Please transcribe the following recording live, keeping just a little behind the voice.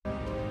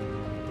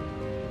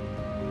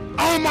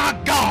my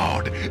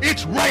God!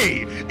 It's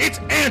Ray! It's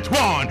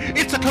Antoine!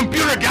 It's a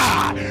computer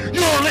guy!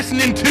 You're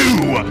listening to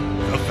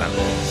The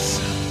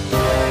Fellas.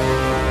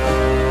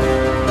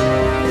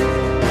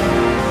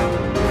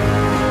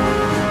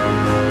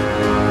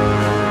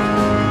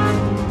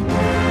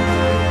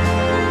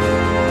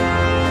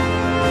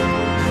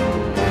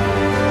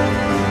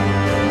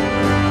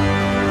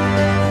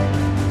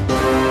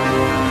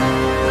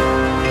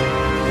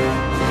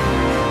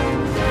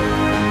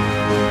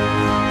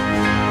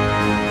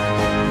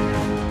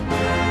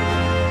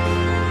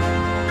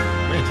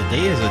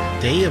 Today is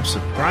a day of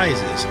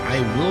surprises. I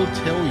will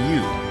tell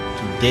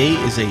you, today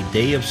is a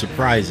day of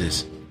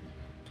surprises.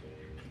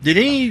 Did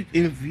any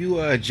of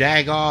you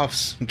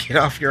jag-offs get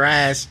off your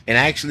ass and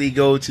actually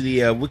go to the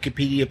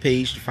Wikipedia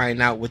page to find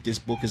out what this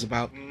book is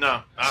about?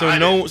 No.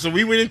 So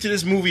we went into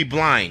this movie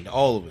blind,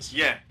 all of us.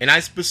 Yeah. And I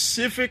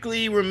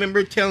specifically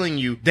remember telling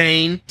you,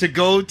 Dane, to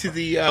go to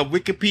the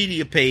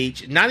Wikipedia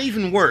page, not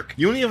even work.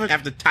 You only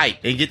have to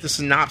type and get the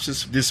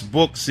synopsis of this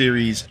book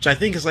series, which I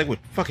think is like, what,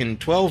 fucking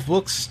 12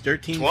 books?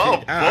 13?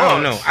 12 I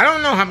don't know. I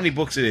don't know how many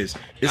books it is.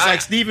 It's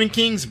like Stephen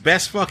King's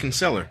best fucking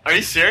seller. Are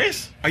you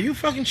serious? Are you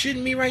fucking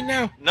shitting me right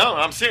now? No,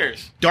 I'm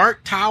serious.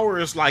 Dark Tower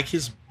is like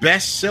his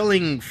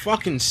best-selling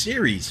fucking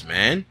series,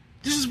 man.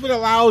 This is what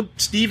allowed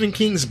Stephen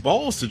King's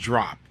balls to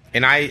drop.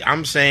 And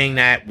I'm saying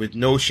that with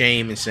no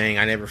shame and saying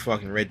I never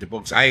fucking read the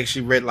books. I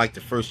actually read like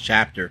the first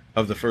chapter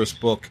of the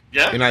first book.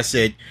 Yeah? And I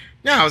said,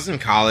 no, I was in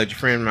college. A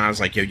friend of mine was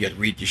like, yo, you gotta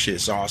read this shit.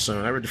 It's awesome.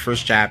 And I read the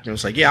first chapter and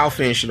was like, yeah, I'll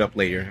finish it up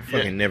later. I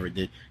fucking never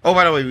did. Oh,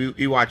 by the way,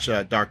 we watched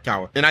Dark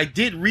Tower. And I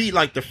did read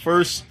like the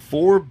first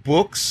 4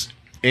 books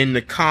in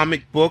the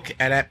comic book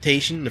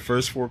adaptation. The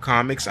first 4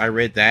 comics, I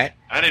read that.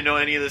 I didn't know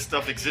any of this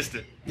stuff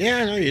existed. Yeah,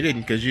 I know you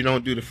didn't because you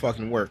don't do the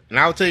fucking work. And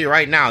I'll tell you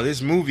right now,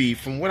 this movie,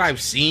 from what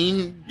I've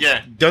seen,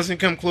 doesn't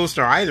come close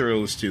to either of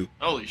those two.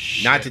 Holy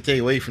shit. Not to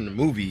take away from the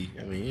movie.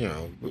 I mean, you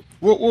know,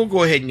 we'll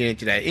go ahead and get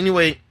into that.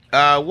 Anyway,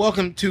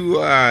 welcome to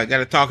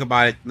Gotta Talk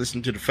About It.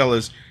 Listen to the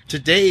fellas.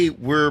 Today,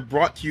 we're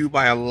brought to you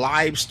by a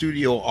live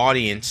studio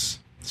audience.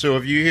 So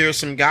if you hear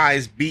some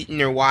guys beating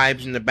their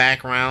wives in the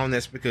background,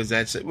 that's because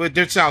they're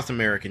South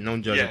American,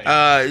 don't judge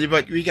them.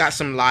 But we got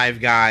some live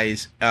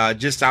guys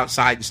just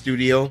outside the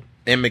studio.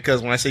 And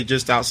because when I say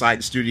just outside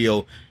the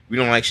studio, we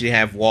don't actually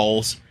have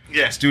walls.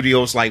 Yeah.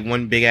 Studio's like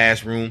one big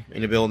ass room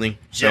in the building.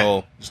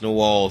 So there's no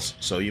walls.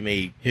 So you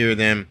may hear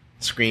them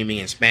screaming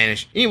in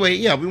Spanish. Anyway,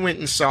 yeah, we went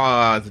and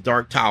saw The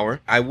Dark Tower.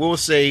 I will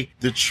say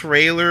the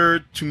trailer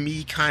to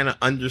me kind of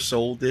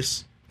undersold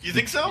this. You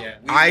think so? Yeah,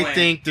 I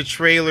think the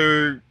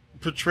trailer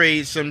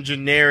portrayed some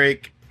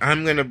generic,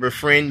 I'm going to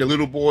befriend the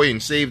little boy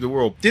and save the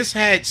world. This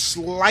had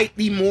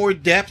slightly more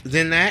depth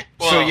than that.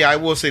 Well, so yeah, I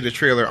will say the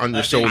trailer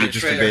undersold it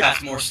just a bit. The trailer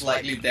has more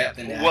slightly depth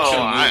than the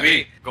actual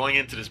movie. Going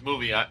into this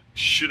movie, I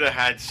should have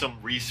had some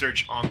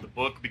research on the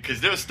book because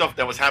there was stuff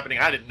that was happening.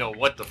 I didn't know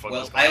what the fuck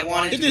was going on. I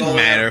wanted It to didn't go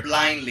matter. there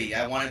blindly.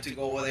 I wanted to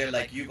go over there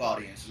like you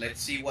audience. Let's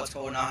see what's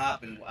going to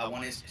happen. I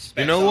want to expect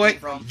You know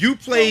what? something You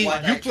play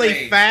what I play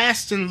crave.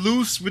 fast and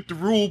loose with the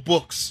rule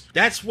books.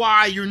 That's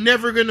why you're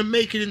never going to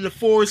make it in the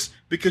Force,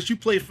 because you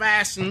play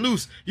fast and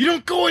loose. You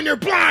don't go in there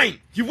blind.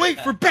 You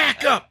wait for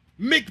backup.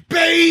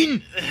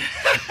 McBain!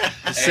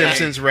 The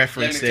Simpsons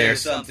reference Let me tell there. you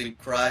something.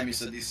 Crime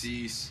is a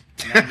disease.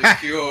 And I'm just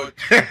cured.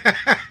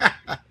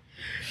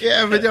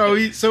 Yeah, but no,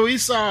 we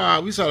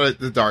saw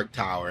the Dark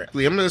Tower. I'm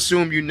going to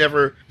assume you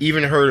never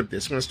even heard of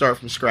this. I'm going to start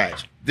from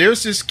scratch.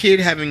 There's this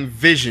kid having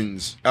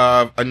visions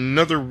of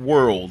another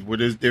world where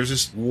there's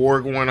this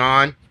war going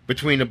on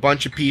between a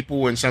bunch of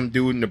people and some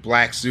dude in a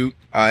black suit.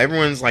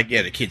 Everyone's like,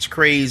 yeah, the kid's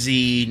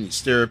crazy,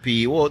 needs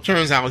therapy. Well, it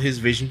turns out his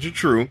visions are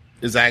true.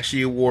 There's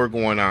actually a war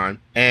going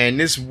on. And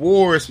this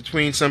war is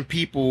between some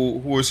people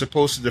who are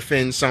supposed to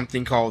defend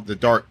something called the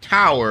Dark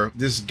Tower.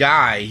 This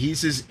guy,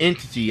 he's this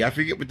entity. I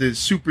forget what the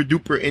super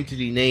duper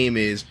entity name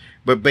is,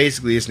 but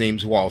basically his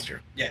name's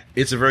Walter. Yeah.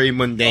 It's a very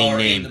mundane Or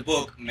name. in the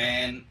book,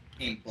 Man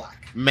in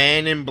Black.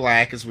 Man in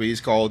Black is what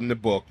he's called in the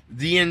book.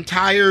 The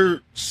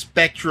entire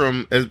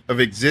spectrum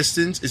of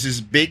existence is this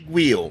big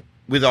wheel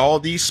with all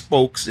these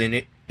spokes in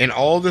it. And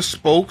all the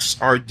spokes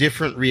are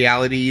different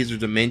realities or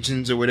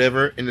dimensions or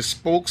whatever. And the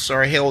spokes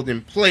are held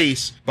in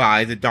place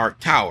by the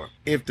Dark Tower.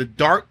 If the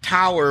Dark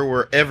Tower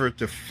were ever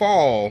to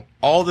fall,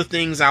 all the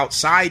things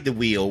outside the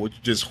wheel, which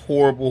are just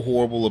horrible,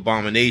 horrible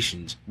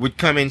abominations, would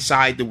come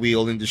inside the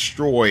wheel and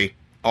destroy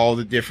all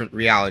the different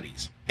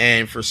realities.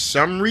 And for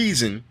some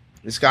reason,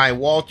 this guy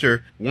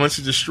Walter wants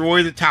to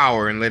destroy the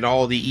tower and let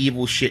all the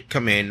evil shit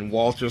come in.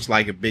 Walter's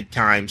like a big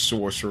time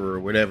sorcerer or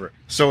whatever.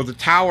 So the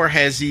tower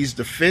has these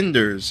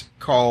defenders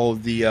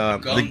called the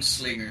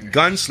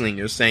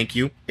Gunslingers, thank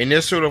you. And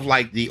they're sort of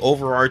like the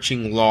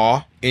overarching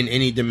law in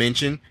any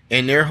dimension.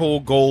 And their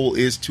whole goal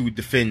is to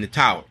defend the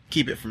tower,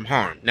 keep it from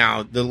harm.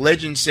 Now, the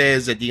legend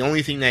says that the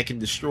only thing that can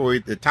destroy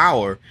the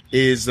tower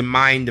is the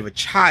mind of a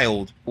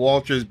child.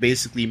 Walter is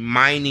basically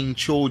mining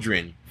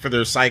children for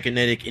their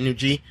psychonetic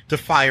energy to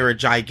fire a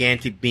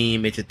gigantic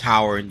beam at the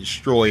tower and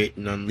destroy it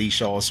and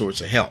unleash all sorts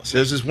of hell. So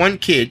there's this one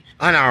kid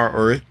on our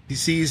Earth. He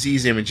sees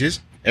these images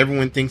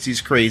Everyone thinks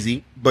he's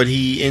crazy, but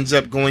he ends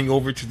up going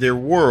over to their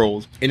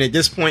world. And at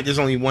this point, there's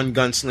only one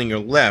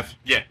gunslinger left.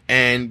 Yeah.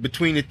 And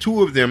between the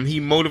two of them,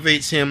 he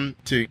motivates him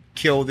to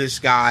kill this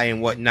guy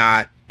and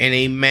whatnot. And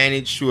they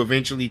manage to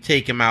eventually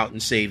take him out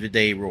and save the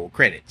day. Roll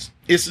credits.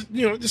 It's,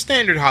 the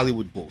standard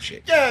Hollywood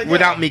bullshit. Yeah.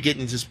 Without me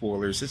getting into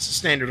spoilers, it's the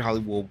standard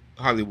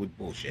Hollywood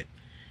bullshit.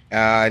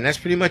 And that's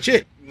pretty much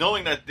it.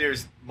 Knowing that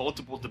there's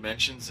multiple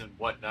dimensions and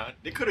whatnot,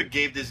 they could have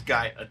gave this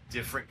guy a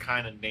different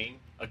kind of name.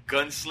 A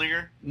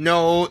gunslinger?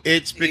 No,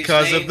 it's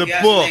because of the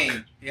book.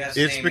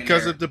 It's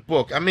because of the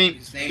book. I mean,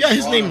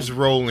 his name's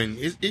Roland.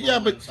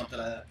 But something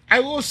like that.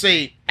 I will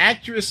say,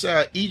 actress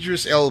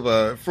Idris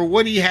Elba, for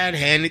what he had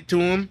handed to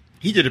him,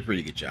 he did a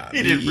pretty good job.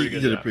 He did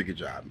a pretty good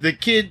job. The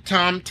kid,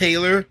 Tom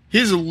Taylor,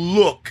 his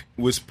look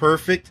was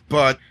perfect,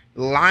 but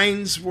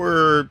lines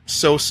were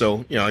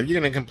so-so. You're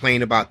going to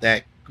complain about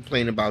that.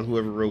 Complain about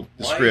whoever wrote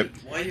the script.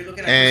 Why are you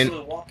looking at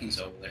Christopher Walken's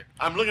over there?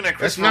 I'm looking at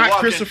That's Christopher not Walken.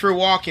 Christopher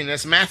Walken.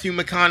 That's Matthew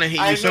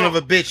McConaughey. You son of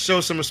a bitch. Show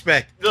some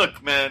respect.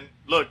 Look, man.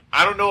 Look,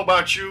 I don't know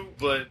about you,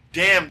 but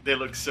damn, they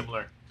look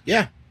similar.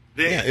 Yeah.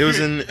 It was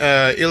an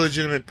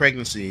illegitimate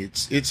pregnancy.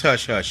 It's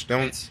hush hush.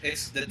 Don't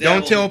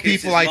tell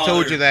people I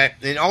told you that.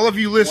 And all of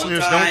you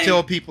listeners, don't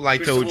tell people I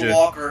told you. Christopher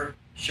Walker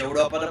showed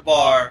up at a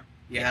bar.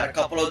 He had a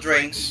couple of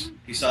drinks.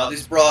 He saw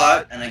this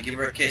broad, and I give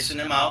her a kiss in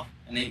the mouth.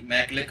 And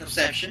immaculate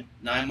conception.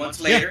 9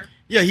 months later.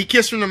 Yeah, he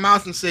kissed her in the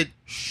mouth and said,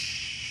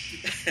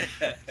 shh.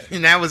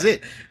 And that was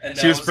it.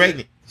 She was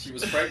pregnant. She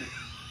was pregnant.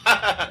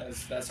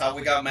 That's how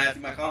we got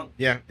Matthew McConaughey.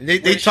 Yeah, they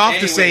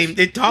talk the same.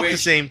 They talk the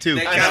same too.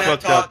 They kind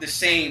of talk the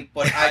same,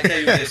 but I tell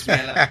you this,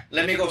 man.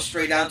 Let me go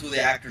straight down to the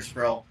actors,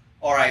 bro.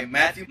 All right,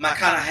 Matthew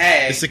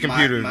McConaughey. It's the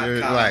computer.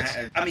 Relax.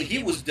 I mean,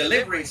 he was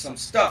delivering some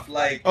stuff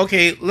like.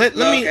 Okay, let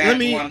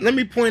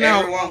me point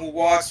out. Everyone who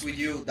walks with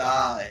you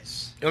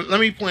dies. Let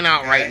me point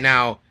out right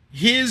now.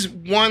 His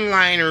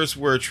one-liners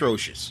were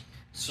atrocious.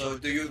 So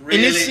do you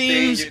really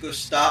think you could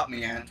stop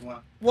me,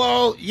 Antoine?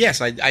 Well, yes,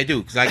 I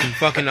do, because I can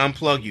fucking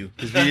unplug you,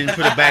 because we didn't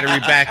put a battery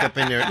backup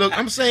in there. Look,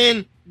 I'm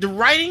saying, the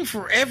writing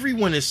for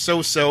everyone is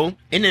so-so,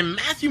 and then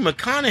Matthew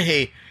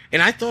McConaughey,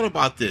 and I thought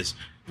about this,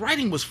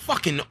 writing was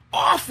fucking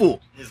awful.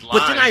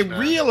 But then I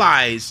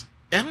realized,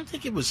 I don't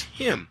think it was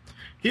him.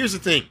 Here's the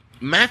thing.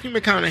 Matthew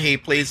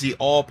McConaughey plays the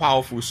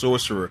all-powerful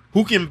sorcerer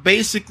who can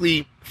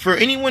basically, for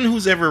anyone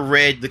who's ever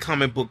read the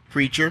comic book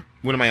Preacher,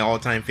 one of my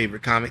all-time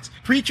favorite comics,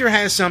 Preacher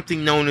has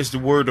something known as the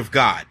Word of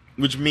God,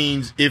 which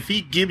means if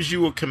he gives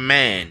you a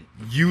command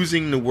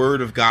using the Word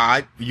of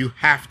God, you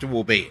have to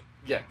obey it.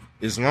 Yeah.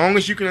 As long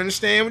as you can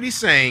understand what he's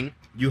saying,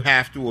 you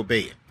have to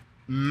obey it.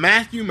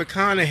 Matthew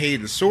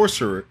McConaughey, the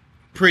sorcerer,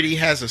 pretty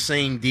has the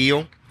same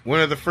deal. One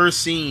of the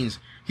first scenes,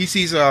 he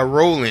sees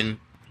Roland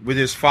with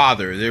his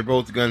father. They're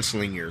both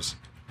gunslingers.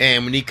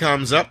 And when he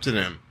comes up to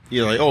them,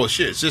 you're like, oh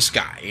shit, it's this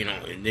guy,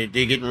 and they're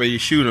getting ready to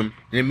shoot him.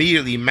 And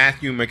immediately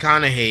Matthew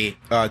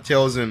McConaughey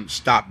tells him,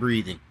 stop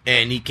breathing.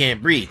 And he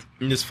can't breathe.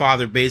 And his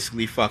father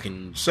basically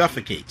fucking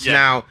suffocates. Yeah.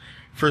 Now,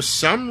 for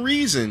some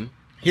reason,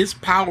 his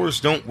powers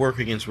don't work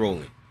against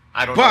Roland.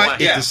 I don't know why.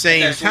 But at the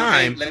same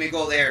time... Let me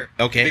go there.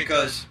 Okay.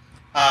 Because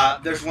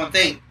there's one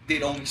thing. They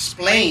don't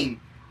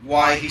explain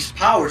why his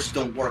powers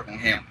don't work on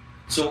him.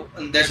 So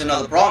there's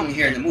another problem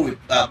here in the movie.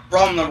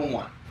 Problem number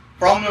one.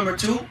 Problem number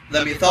two,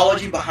 the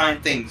mythology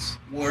behind things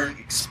weren't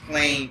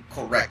explained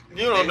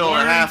correctly. You don't know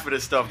half of the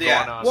stuff going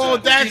on. Well,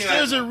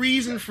 there's a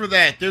reason for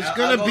that. There's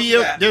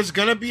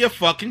gonna be a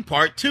fucking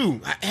part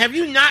 2. Have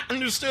you not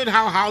understood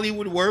how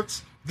Hollywood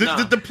works?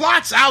 The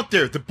plot's out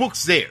there. The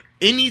book's there.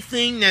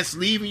 Anything that's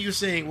leaving you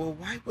saying, well,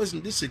 why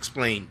wasn't this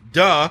explained?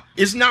 Duh.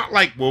 It's not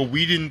like, well,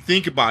 we didn't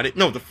think about it.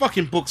 No, the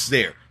fucking book's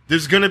there.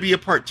 There's gonna be a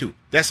part 2.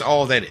 That's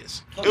all that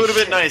is. It would have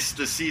been nice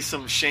to see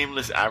some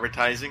shameless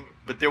advertising,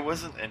 but there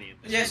wasn't any.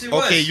 Yes, it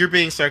was. Okay, you're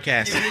being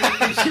sarcastic.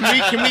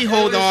 Can we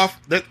hold off?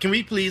 Can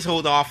we please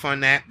hold off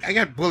on that? I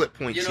got bullet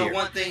points here.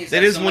 One thing is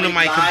that is one of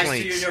my lies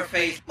complaints. To you in your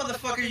face,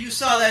 motherfucker, you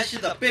saw that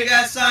shit, the big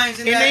ass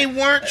signs in and that. They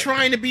weren't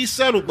trying to be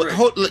subtle, but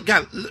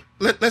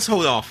let's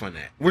hold off on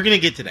that. We're gonna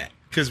get to that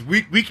because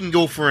we can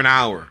go for an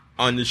hour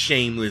on the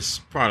shameless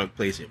product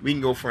placement. We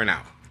can go for an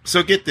hour.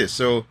 So get this.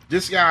 So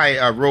this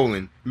guy,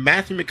 Roland,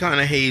 Matthew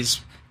McConaughey's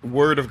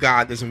Word of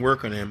God doesn't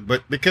work on him,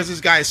 but because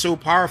this guy is so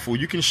powerful,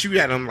 you can shoot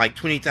at him like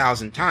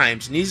 20,000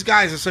 times. And these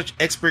guys are such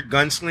expert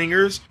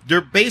gunslingers. They're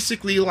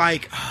basically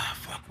like,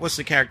 what's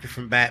the character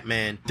from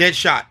Batman?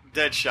 Deadshot.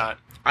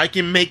 I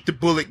can make the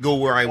bullet go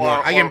where I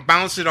want. I can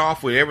bounce it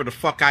off wherever the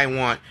fuck I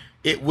want.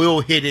 It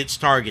will hit its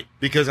target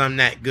because I'm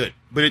that good.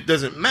 But it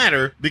doesn't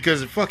matter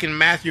because fucking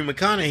Matthew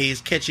McConaughey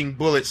is catching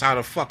bullets out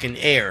of fucking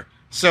air.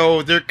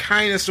 So they're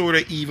kind of sort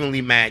of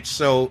evenly matched.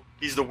 So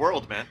he's the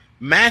world, man.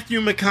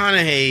 Matthew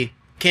McConaughey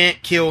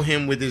can't kill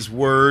him with his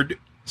word,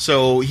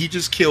 so he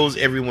just kills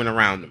everyone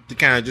around him to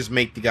kind of just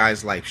make the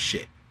guy's life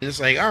shit. And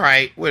it's like, all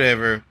right,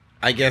 whatever.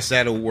 I guess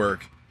that'll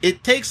work.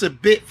 It takes a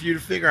bit for you to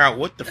figure out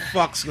what the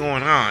fuck's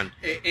going on.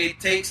 It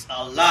takes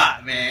a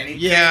lot, man.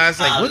 It's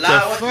like, what the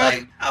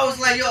fuck? I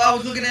was like, I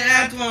was looking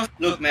at Antoine.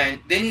 Look,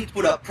 man, they need to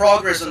put a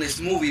progress on this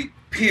movie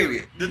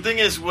Period. The thing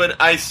is, what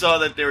I saw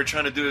that they were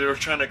trying to do, they were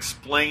trying to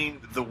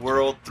explain the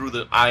world through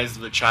the eyes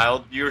of the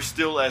child. You're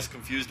still as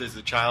confused as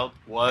the child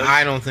was.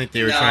 I don't think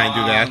they were trying to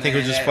do that. I think it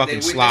was just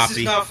fucking sloppy. This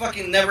is not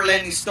fucking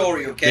Neverlanding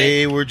story, okay?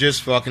 They were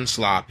just fucking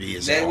sloppy.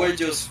 They were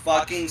just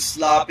fucking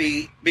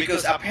sloppy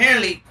because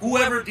apparently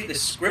whoever did the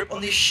script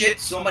on this shit,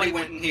 somebody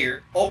went in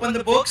here, opened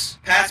the books,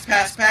 pass,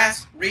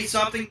 read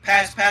something,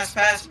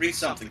 pass, read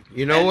something.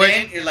 You know what?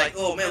 And then it's like,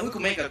 oh man, we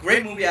could make a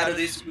great movie out of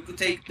this. We could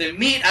take the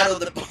meat out of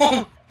the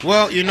bone.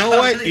 Well, you know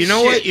what? You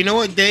know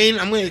what, Dane?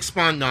 I'm going to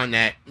expand on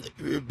that.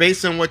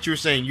 Based on what you're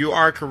saying, you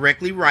are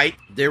correctly right.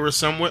 They were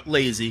somewhat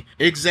lazy.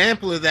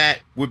 Example of that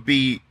would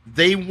be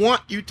they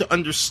want you to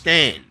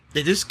understand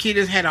that this kid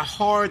has had a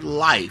hard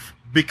life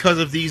because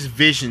of these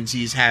visions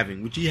he's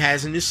having, which he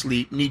has in his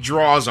sleep, and he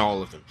draws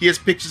all of them. He has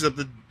pictures of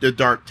the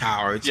Dark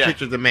Tower. It's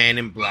pictures of the Man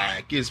in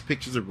Black. He has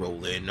pictures of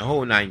Roland, the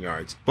whole 9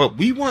 yards. But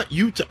we want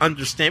you to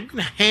understand, we're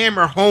going to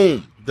hammer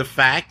home the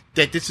fact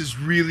that this is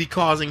really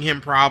causing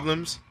him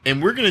problems.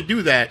 And we're going to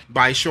do that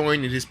by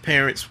showing that his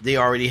parents, they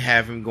already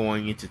have him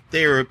going into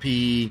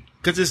therapy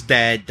because his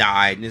dad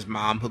died and his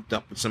mom hooked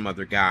up with some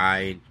other guy.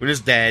 And when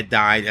his dad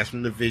died, that's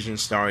when the vision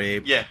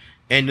started. Yeah.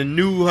 And the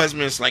new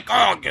husband's like,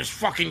 oh, this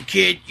fucking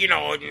kid, you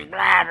know,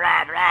 blah,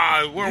 blah,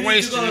 blah. We're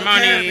wasting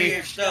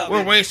money.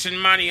 We're wasting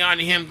money on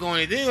him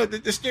going, the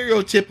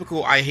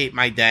stereotypical I hate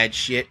my dad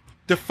shit.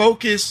 To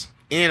focus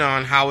in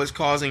on how it's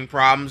causing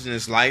problems in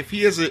his life.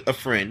 He has a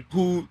friend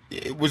who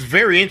was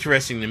very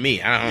interesting to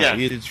me. I don't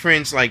know. His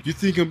friend's like, you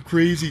think I'm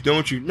crazy,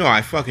 don't you? No,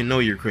 I fucking know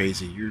you're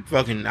crazy. You're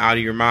fucking out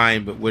of your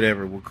mind, but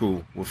whatever. We're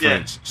cool. We're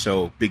friends.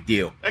 So, big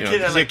deal. That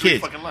kid had like 3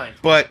 fucking lines.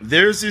 But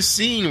there's this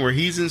scene where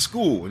he's in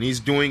school and he's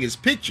doing his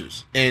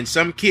pictures. And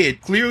some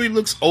kid clearly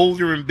looks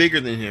older and bigger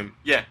than him.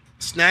 Yeah.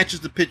 Snatches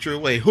the picture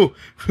away.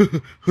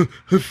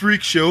 A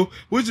freak show.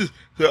 What's this?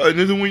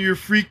 Another one of your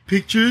freak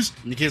pictures?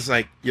 And the kid's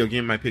like, yo,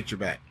 give me my picture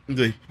back. He's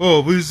like,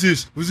 oh, what is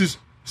this? Was this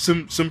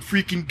some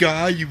freaking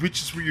guy you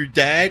wishes for your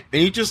dad?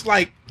 And he just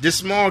like, this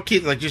small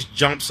kid like just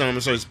jumps on him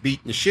and starts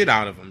beating the shit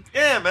out of him.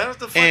 Yeah, man, what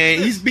the fuck?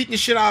 And he's beating the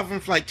shit out of him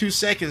for like 2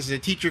 seconds. The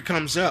teacher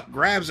comes up,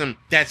 grabs him.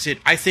 That's it.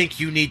 I think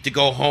you need to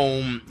go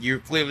home. You're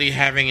clearly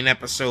having an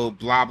episode,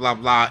 blah, blah,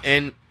 blah.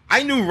 And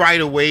I knew right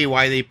away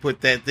why they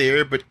put that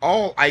there, but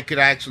all I could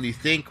actually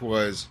think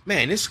was,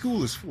 man, this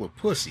school is full of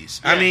pussies.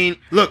 Yeah. I mean,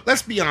 look,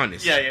 let's be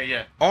honest.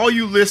 Yeah. All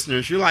you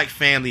listeners, you're like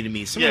family to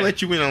me. So I'm going to let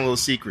you in on a little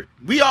secret.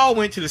 We all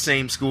went to the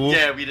same school.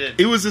 Yeah, we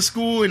did. It was a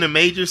school in a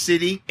major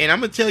city, and I'm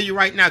going to tell you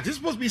right now, this is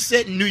supposed to be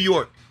set in New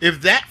York. If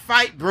that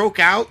fight broke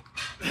out,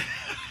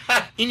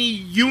 any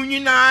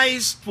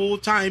unionized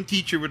full-time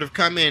teacher would have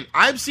come in.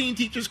 I've seen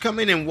teachers come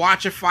in and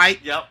watch a fight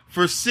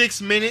for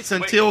 6 minutes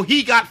until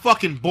he got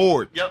fucking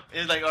bored. Yep.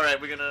 It's like, all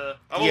right, we're gonna.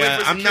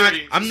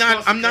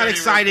 I'm not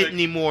excited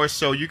anymore.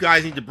 So you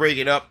guys need to break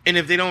it up. And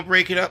if they don't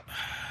break it up,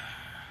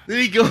 then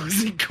he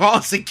goes and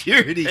calls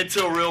security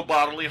until real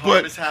bodily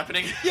harm is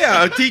happening.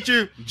 Yeah, a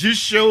teacher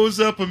just shows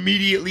up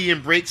immediately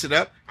and breaks it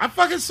up. I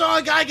fucking saw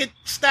a guy get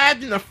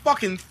stabbed in the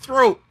fucking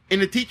throat.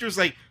 And the teacher's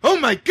like, oh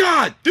my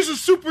God, this is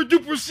super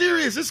duper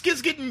serious. This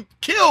kid's getting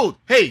killed.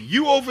 Hey,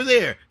 you over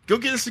there, go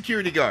get a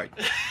security guard.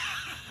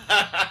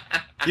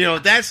 You know,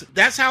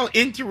 that's how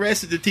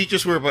interested the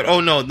teachers were. But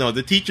no,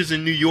 the teachers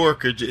in New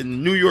York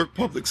in New York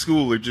public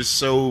school are just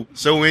so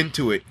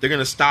into it. They're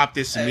gonna stop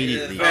this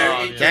immediately.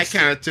 That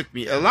kind of took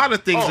me. A lot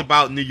of things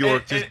about New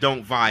York just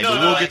don't vibe. But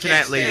we'll get to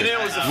that later.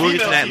 We'll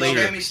get to that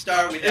later.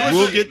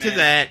 We'll get to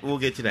that. We'll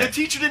get to that. The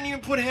teacher didn't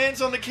even put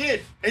hands on the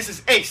kid. He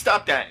says, "Hey,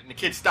 stop that!" And the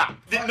kid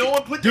stopped. Did no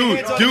one put their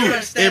hands on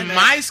the kid? In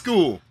my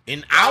school,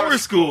 in our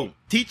school,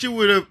 teacher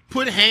would have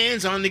put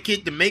hands on the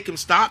kid to make him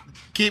stop. The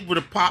kid would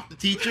have popped the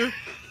teacher.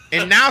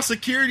 And now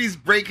security's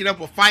breaking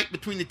up a fight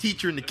between the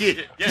teacher and the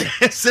kid. Yeah.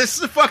 This is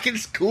the fucking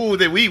school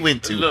that we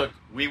went to. Look,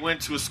 we went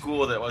to a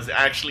school that was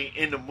actually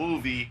in the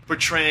movie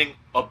portraying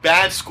a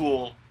bad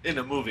school in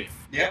the movie.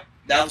 Yep.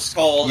 That was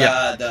called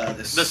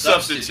the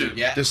Substitute.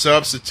 Yeah. The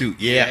Substitute.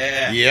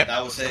 Yeah. Yeah.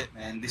 That was it.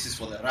 And this is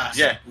for the raza.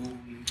 Yeah.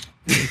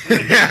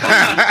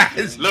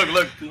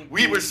 Look,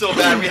 we were so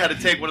bad we had to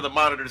take one of the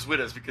monitors with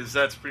us because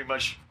that's pretty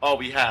much all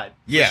we had.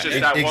 Yeah, it's just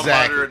that one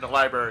monitor in the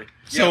library.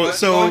 So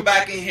going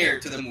back in here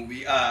to the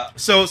movie.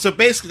 So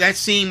basically that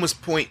scene was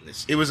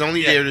pointless. It was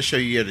only there to show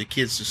you the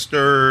kids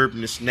disturbed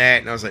and this and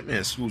that. And I was like,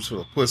 man, school's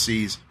full of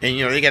pussies. And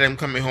they got them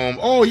coming home.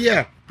 Oh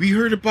yeah, we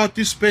heard about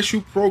this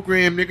special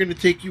program. They're going to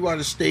take you out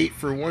of state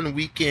for one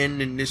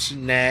weekend and this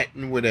and that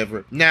and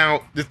whatever.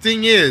 Now the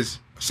thing is,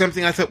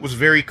 something I thought was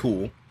very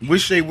cool.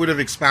 Wish they would have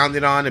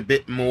expounded on a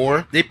bit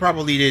more. They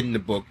probably did in the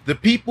book. The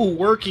people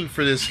working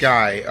for this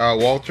guy,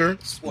 Walter,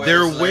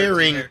 they're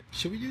wearing...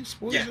 Should we do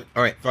spoilers? Yeah.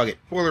 All right, fuck it.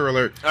 Spoiler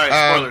alert. All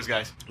right, spoilers,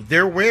 guys.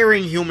 They're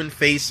wearing human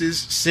faces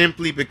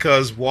simply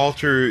because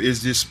Walter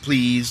is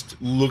displeased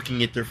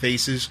looking at their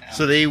faces.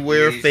 So they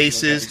wear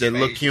faces that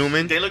look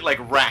human. They look like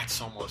rats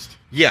almost.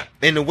 Yeah,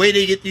 and the way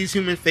they get these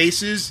human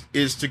faces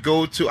is to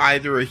go to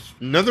either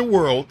another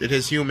world that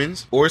has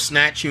humans or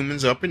snatch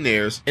humans up in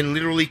theirs and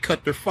literally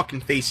cut their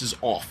fucking faces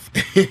off.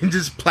 off and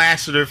just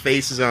plaster their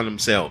faces on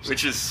themselves.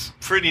 Which is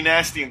pretty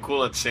nasty and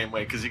cool at the same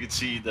way, because you could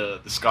see the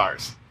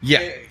scars.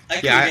 Yeah,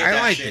 I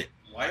like it.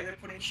 Why are they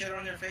putting shit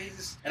on their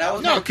faces? And I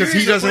was No, because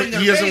he doesn't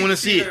want to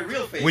see their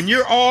real it. faces. When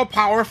you're all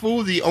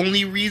powerful, the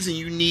only reason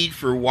you need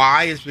for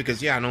why is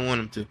because I don't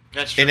want him to.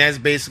 That's true. And that's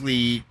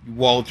basically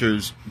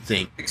Walter's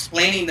thing.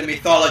 Explaining the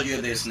mythology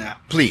of this now.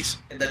 Please.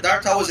 The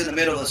Dark Tower is in the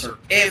middle of the circle.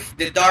 If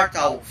the Dark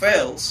Tower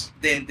fails,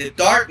 then the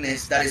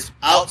darkness that is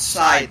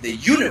outside the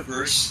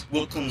universe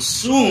will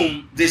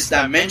consume these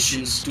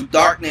dimensions to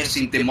darkness,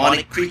 and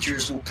demonic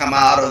creatures will come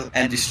out of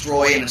and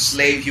destroy and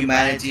enslave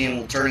humanity and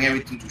will turn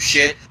everything to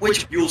shit.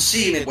 Which you'll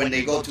see in it when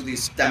they go to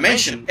this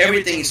dimension.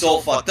 Everything is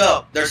all fucked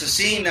up. There's a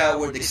scene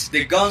where the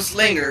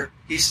gunslinger,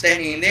 he's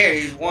standing in there,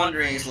 he's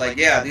wondering, he's like,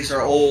 yeah, these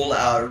are all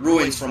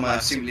ruins from a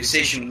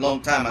civilization a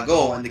long time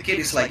ago. And the kid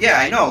is like, yeah,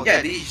 I know.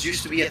 Yeah, these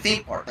used to be a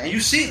theme park. And you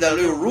see the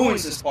little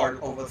ruins as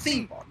part of a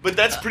theme park. But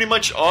that's pretty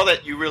much all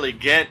that you really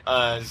get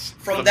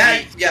from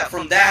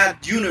that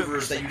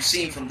universe that you've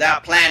seen, from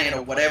that planet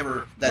or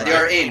whatever that they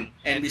are in.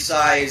 And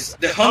besides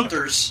the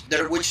hunters,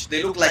 which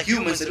they look like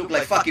humans, they look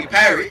like fucking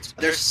parrots.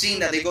 There's a scene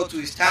that they go to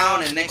this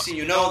town, and next thing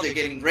you know, they're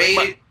getting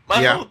raided.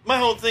 My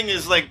whole thing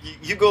is like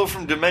you go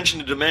from dimension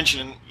to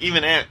dimension, and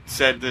even Ant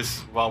said this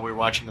while we were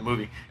watching the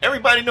movie.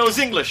 Everybody knows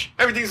English.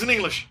 Everything's in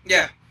English.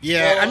 Yeah.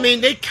 Yeah, Well, I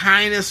mean, they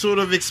kind of sort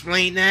of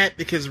explain that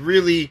because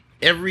really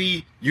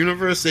every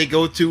universe they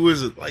go to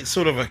is like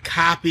sort of a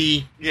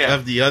copy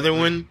of the other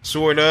one,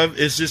 sort of.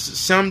 It's just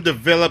some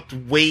developed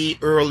way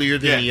earlier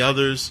than the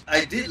others.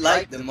 I did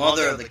like the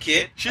mother of the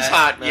kid. She's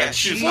hot, man. Yeah,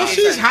 She's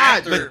She's an hot,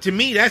 actor. but to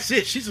me, that's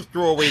it. She's a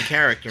throwaway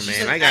character, She's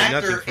man. an I got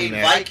actor nothing from in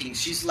that. Vikings.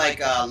 She's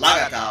like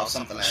Lagata or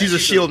something like that. She's a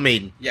shield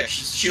maiden. Yeah,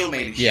 she's a shield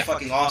maiden. She's Yeah.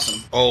 fucking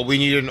awesome. Oh, we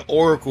need an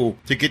oracle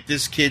to get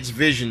this kid's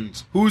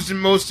visions. Who's the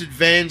most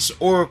advanced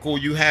oracle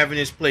you have in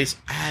this place?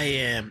 I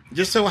am.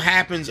 Just so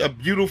happens a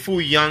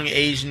beautiful young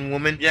Asian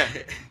woman. Yeah,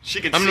 she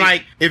can I'm see.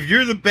 like, if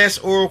you're the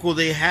best oracle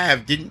they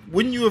have,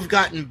 wouldn't you have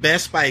gotten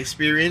best by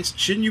experience?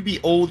 Shouldn't you be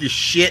old as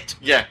shit?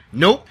 Yeah,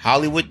 Nope.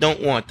 Hollywood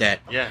don't want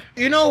that. yeah.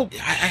 You know,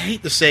 I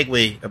hate the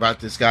segue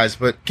about this, guys,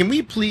 but can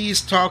we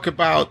please talk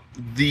about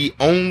the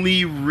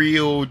only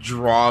real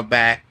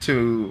drawback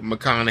to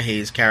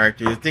McConaughey's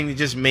character? The thing that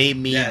just made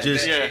me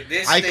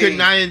I could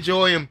not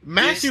enjoy him.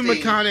 Matthew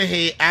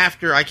McConaughey,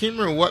 after, I can't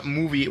remember what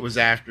movie it was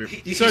after.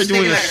 He started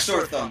doing like a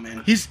sore thumb,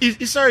 man. He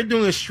started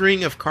doing a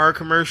string of car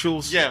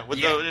commercials. Yeah, with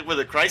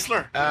the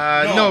Chrysler.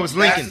 No, it was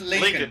Lincoln.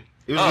 That's Lincoln.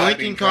 It was Oh,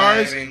 Lincoln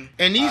cars, and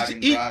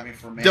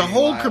the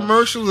whole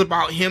commercial is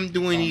about him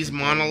doing these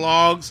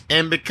monologues.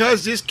 And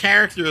because this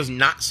character is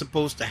not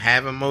supposed to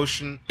have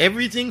emotion,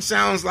 everything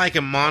sounds like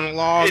a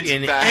monologue. It's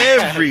and bad.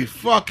 every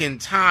fucking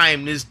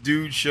time this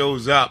dude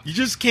shows up, you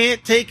just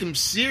can't take him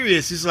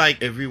serious. He's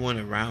like, everyone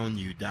around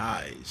you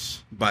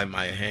dies by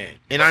my hand.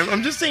 And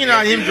I'm just thinking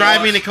about him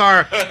driving the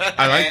car.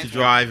 I like to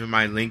drive in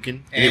my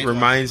Lincoln, and it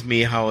reminds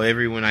me how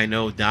everyone I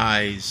know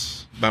dies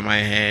by my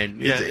hand.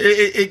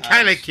 It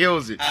kind of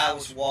kills it. I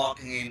was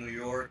walking in New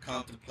York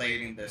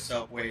contemplating the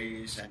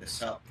subways and the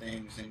sub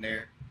things in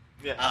there.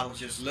 Yeah. I was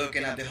just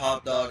looking at the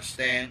hot dog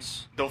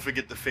stands. Don't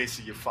forget the face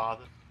of your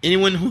father.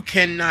 Anyone who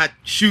cannot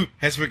shoot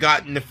has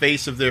forgotten the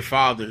face of their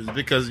fathers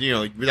because, you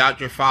know, without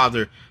your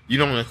father, you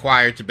don't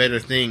acquire to better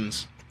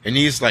things. And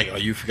he's like, oh,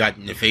 you've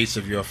forgotten the face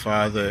of your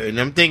father. And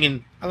I'm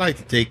thinking, I like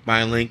to take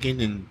my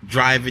Lincoln and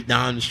drive it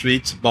down the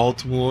streets of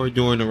Baltimore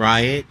during the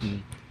riot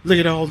and look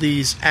at all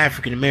these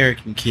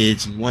African-American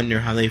kids and wonder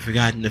how they've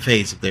forgotten the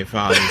face of their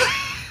fathers.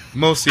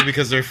 Mostly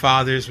because their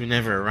fathers were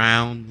never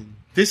around. And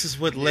this is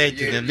what led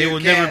to them. They will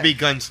never be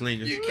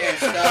gunslingers. You can't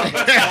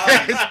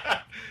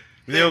stop.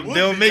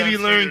 They'll maybe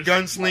learn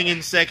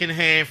gunslinging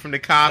secondhand from the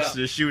cops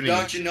that are shooting.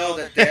 Don't you know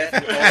that death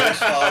always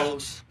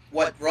follows?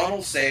 What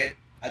Ronald said,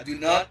 I do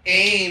not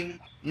aim.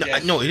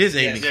 No, it is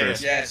aiming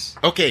first. Yes.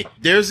 Okay,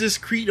 there's this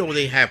credo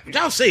they have, which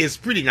I'll say is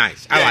pretty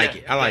nice. I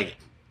like it.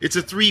 It's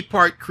a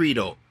 3-part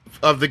credo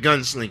of the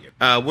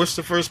gunslinger. What's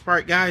the first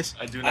part, guys?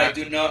 I do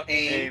not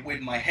aim with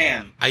my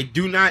hand. I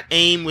do not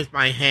aim with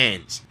my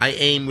hands. I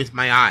aim with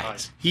my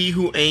eyes. He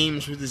who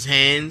aims with his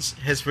hands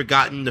has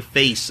forgotten the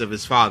face of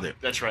his father.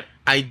 That's right.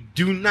 I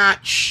do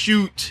not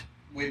shoot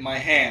with my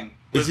hand.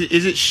 Is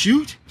it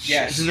shoot?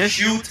 Yes. Isn't that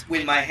shoot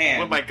with my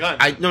hand. With my gun.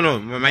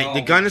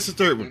 The gun is the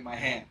third one. With my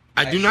hand.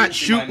 I do not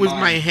shoot with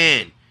my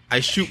hand. I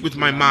shoot with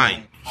my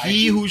mind.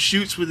 He who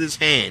shoots with his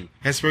hand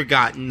has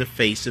forgotten the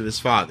face of his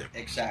father.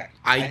 Exactly.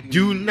 I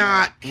do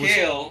not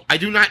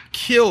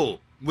kill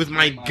with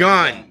my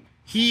gun.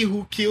 He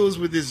who kills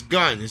with his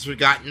gun has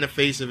forgotten the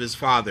face of his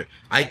father.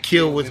 I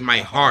kill with my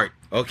heart.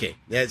 Okay,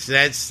 that's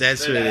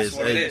what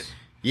it is.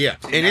 Yeah,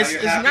 See, and it's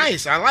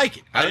nice. I like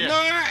it.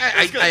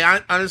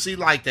 I honestly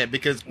like that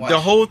because the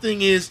whole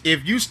thing is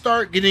if you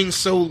start getting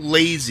so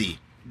lazy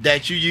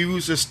that you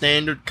use the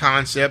standard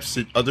concepts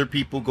that other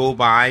people go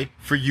by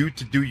for you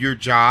to do your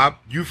job,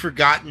 you've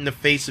forgotten the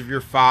face of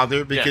your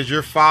father because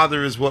your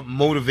father is what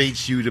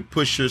motivates you to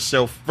push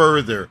yourself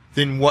further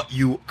than what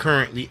you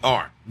currently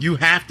are. You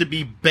have to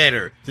be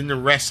better than the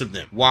rest of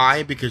them.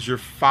 Why? Because your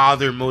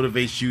father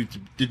motivates you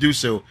to do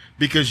so.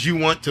 Because you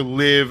want to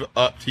live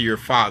up to your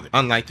father.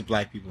 Unlike the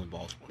black people in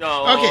Baltimore.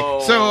 No.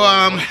 Okay, so,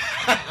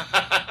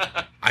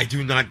 I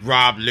do not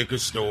rob liquor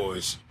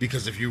stores.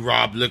 Because if you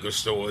rob liquor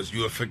stores,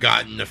 you have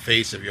forgotten the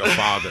face of your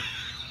father.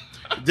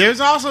 There's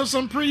also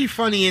some pretty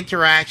funny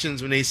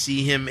interactions when they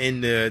see him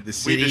in the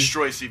city. We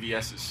destroy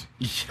CVS's.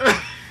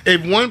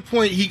 At one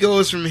point, he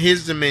goes from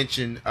his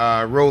dimension,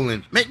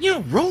 Roland.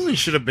 Man, Roland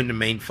should have been the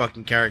main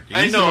fucking character.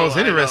 He's the most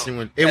interesting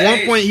one. At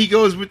one point, he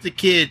goes with the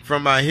kid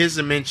from his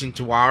dimension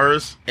to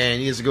ours, and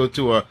he has to go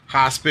to a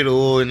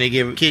hospital, and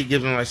kid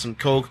gives him like some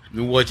Coke.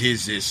 What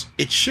is this?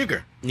 It's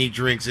sugar. And he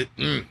drinks it.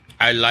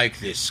 I like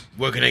this.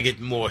 Where can I get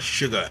more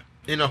sugar?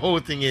 And the whole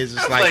thing is,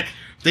 it's like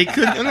they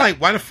couldn't. I'm like,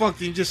 why the fuck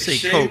did you just say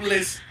Coke?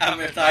 Shameless They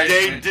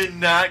advertisement. did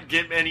not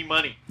get any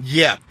money.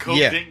 Yeah, Coke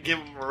yeah. didn't give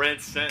them a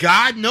red cent.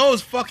 God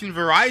knows fucking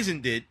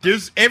Verizon did.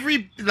 There's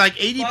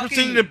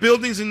 80% of the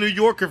buildings in New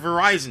York are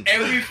Verizon.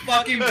 Every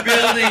fucking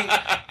building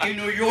in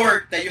New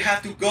York that you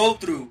have to go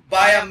through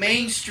by a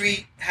main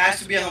street has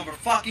to be a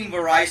fucking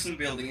Verizon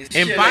building. It's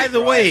And shit by like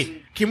the way,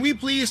 Verizon. can we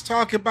please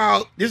talk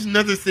about, there's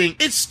another thing.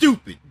 It's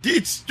stupid.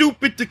 It's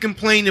stupid to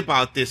complain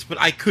about this, but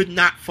I could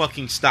not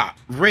fucking stop.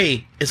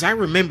 Ray, as I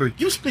remember,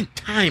 you spent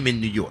time in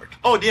New York.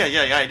 Oh, yeah,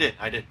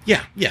 I did.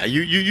 Yeah.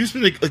 You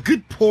spent a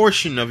good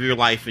portion of your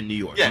life in New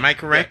York. Yeah, Am I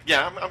correct?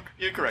 Yeah,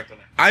 you're correct on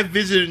that. I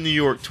visited New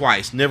York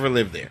twice, never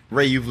lived there.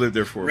 Ray, you've lived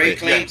there for a Ray bit.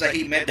 claims that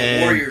he met the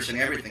And- Warriors and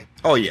everything.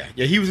 Oh, yeah,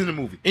 he was in the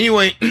movie.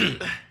 Anyway,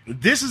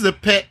 this is a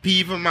pet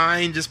peeve of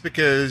mine just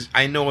because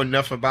I know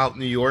enough about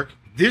New York.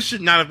 This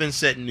should not have been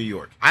set in New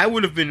York. I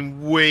would have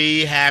been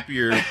way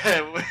happier.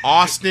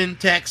 Austin,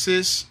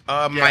 Texas,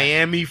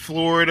 Miami,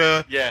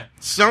 Florida. Yeah.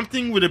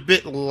 Something with a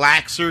bit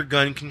laxer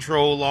gun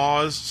control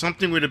laws.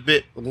 Something with a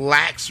bit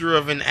laxer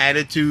of an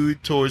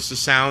attitude towards the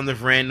sound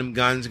of random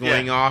guns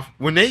going off.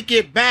 When they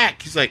get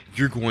back, he's like,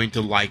 you're going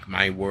to like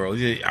my world.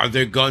 Are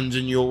there guns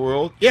in your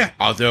world? Yeah.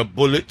 Are there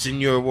bullets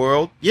in your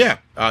world? Yeah.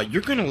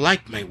 You're going to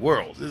like my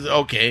world.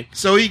 Okay.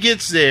 So he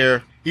gets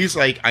there. He's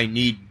like, I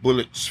need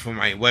bullets for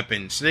my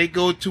weapons. So they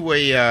go to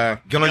a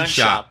gun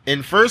shop.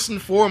 And first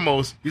and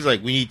foremost, he's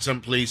like, we need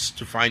some place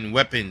to find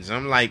weapons.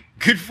 I'm like,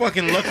 good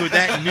fucking luck with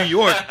that in New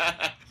York.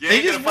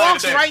 He just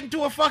walks right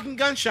into a fucking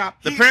gun shop.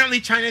 Apparently,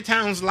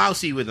 Chinatown's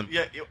lousy with him.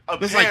 Yeah,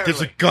 It's like,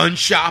 there's a gun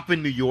shop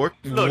in New York?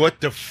 Look,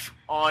 what the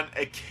on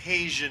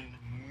occasion,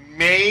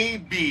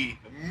 maybe,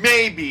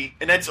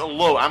 and that's a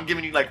low. I'm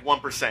giving you like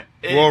 1%.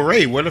 Well,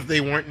 Ray, what if they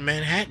weren't in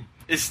Manhattan?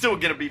 It's still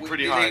going to be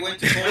pretty They hard. went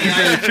to Coney It's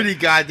Island. pretty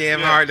goddamn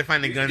hard to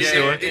find a gun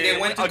store. They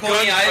went to a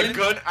Coney Island? A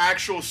gun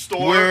actual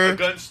store, a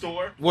gun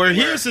store. Where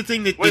here's the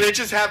thing that... Where they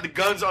just have the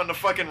guns on the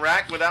fucking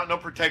rack without no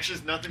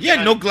protections, nothing.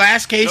 Yeah, no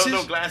glass cases.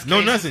 No glass cases.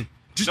 No nothing.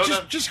 No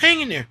nothing. Just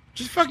hanging there.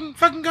 Just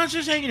fucking guns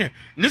just hanging there.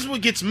 And this is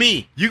what gets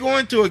me. You go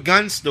into a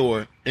gun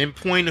store and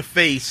point a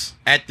face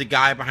at the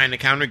guy behind the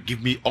counter,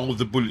 give me all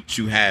the bullets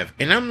you have.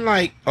 And I'm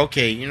like,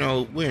 okay,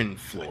 we're in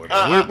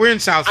Florida. We're in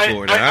South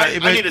Florida. I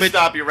need to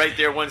stop you right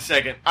there 1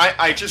 second.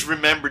 I just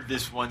remembered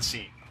this one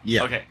scene.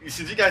 Yeah. Okay,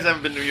 since you guys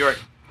haven't been to New York,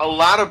 a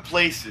lot of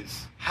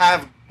places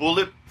have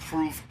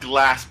bulletproof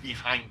glass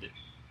behind it.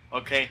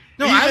 Okay?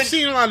 No, I've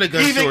seen a lot of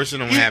gun stores that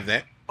don't have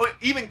that.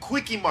 Even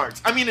Quickie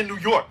Marts. I mean, in New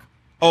York.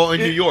 Oh,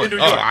 in New York. In New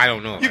York. Oh, I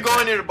don't know. You go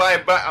in there to buy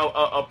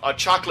a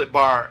chocolate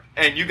bar,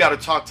 and you got to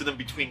talk to them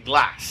between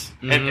glass.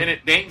 Mm-hmm.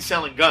 And they ain't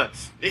selling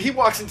guns. He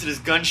walks into this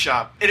gun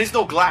shop, and it's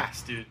no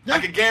glass, dude. Yeah. I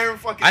could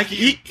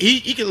guarantee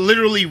He can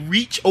literally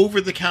reach over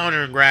the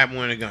counter and grab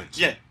one of the guns.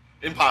 Yeah,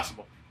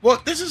 impossible. Well,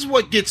 this is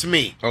what gets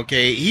me,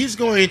 okay? He's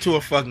going into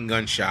a fucking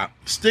gun shop,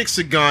 sticks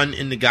a gun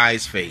in the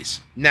guy's face.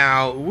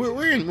 Now,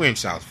 we're in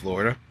South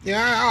Florida.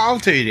 Yeah,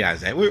 I'll tell you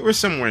guys that. We're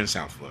somewhere in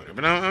South Florida.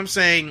 But I'm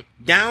saying,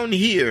 down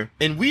here,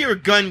 and we are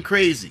gun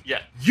crazy.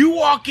 Yeah. You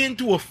walk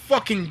into a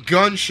fucking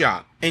gun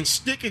shop and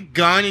stick a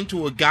gun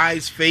into a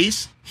guy's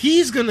face,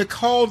 he's gonna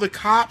call the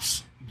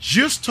cops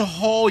just to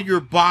haul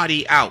your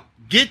body out.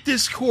 Get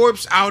this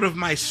corpse out of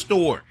my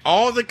store.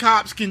 All the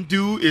cops can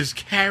do is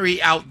carry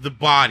out the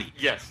body.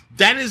 Yes.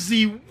 That is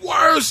the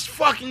worst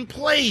fucking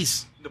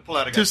place To pull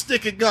out a to gun.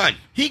 stick a gun.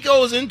 He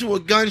goes into a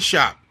gun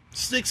shop,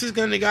 sticks his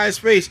gun in the guy's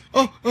face.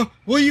 Oh,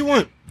 what do you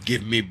want?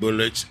 Give me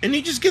bullets. And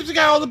he just gives the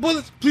guy all the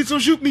bullets. Please don't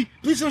shoot me.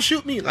 Please don't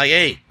shoot me. Like,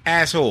 hey,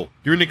 asshole,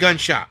 you're in a gun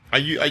shop. Are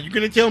you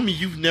going to tell me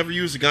you've never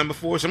used a gun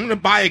before? So I'm going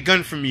to buy a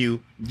gun from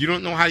you. You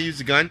don't know how to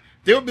use a gun?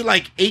 There will be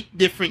like 8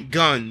 different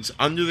guns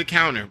under the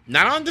counter.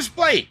 Not on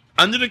display.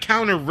 Under the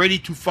counter ready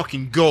to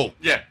fucking go.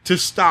 Yeah. To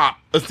stop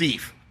a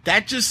thief.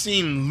 That just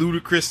seemed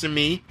ludicrous to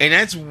me, and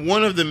that's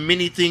one of the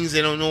many things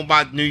they don't know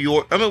about New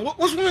York. I mean,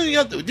 what's one of the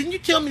other? Didn't you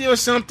tell me there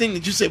was something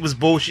that you said was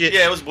bullshit?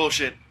 Yeah, it was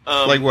bullshit.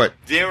 Like what?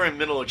 They were in the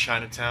middle of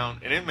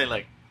Chinatown, and it made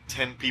like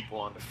 10 people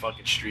on the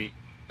fucking street.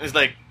 It's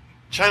like,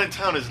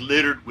 Chinatown is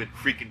littered with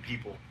freaking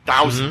people.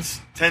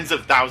 Thousands, tens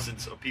of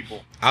thousands of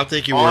people I'll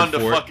take your on word the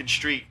for it. fucking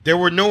street. There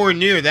were nowhere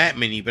near that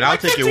many, but I'll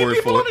take your word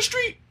people for on the it.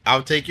 street.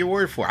 I'll take your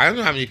word for it. I don't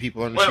know how many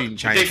people are on the Well, street in they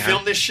Chinatown.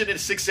 filmed this shit at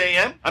 6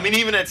 a.m.? I mean,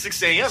 even at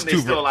 6 a.m., It's there's too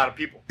still bro- a lot of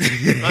people.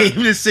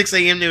 Even at 6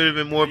 a.m., there would have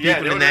been more people Yeah,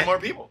 there than would that. have been more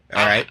people.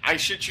 All right. I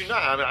shit you not.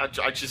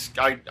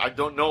 I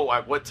don't know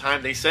at what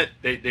time they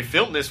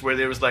filmed this where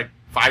there was like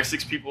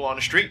 5-6 people on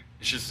the street.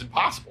 It's just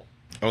impossible.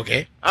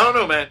 Okay. I don't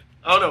know, man.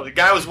 I don't know. The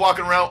guy was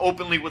walking around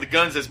openly with the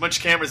guns. As much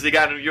cameras they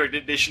got in New York,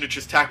 they should have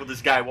just tackled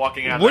this guy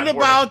walking out. What of that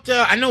about,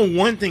 I know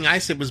one thing I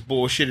said was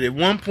bullshit. At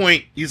one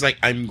point, he's like,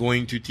 I'm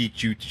going to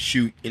teach you to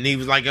shoot. And he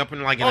was like up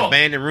in like an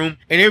abandoned room.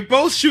 And they're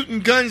both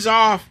shooting guns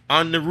off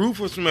on the roof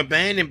of some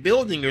abandoned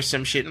building or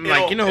some shit. I'm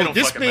like,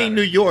 this fucking being matter.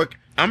 New York,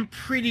 I'm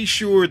pretty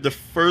sure the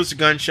first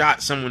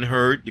gunshot someone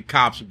heard, the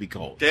cops would be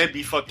called. They'd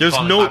be fucking. There's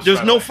calling no cops there's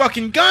right no away.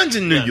 fucking guns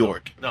in New Yeah,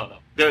 York. No.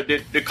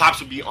 The cops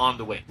would be on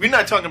the way. We're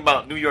not talking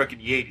about New York in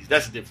the 80s.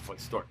 That's a different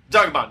fucking story. We're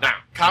talking about now.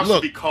 Cops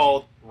Look. would be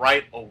called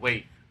right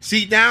away.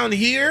 See, down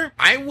here,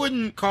 I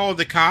wouldn't call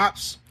the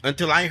cops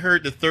until I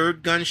heard the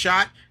third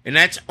gunshot, and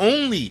that's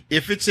only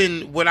if it's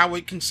in what I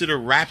would consider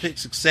rapid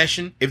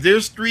succession. If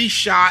there's 3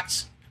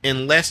 shots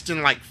in less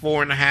than like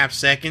 4.5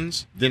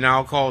 seconds, then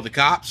I'll call the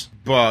cops.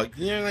 But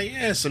they're like,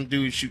 yeah, some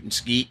dude shooting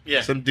skeet,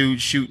 some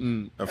dude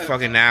shooting a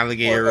fucking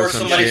alligator or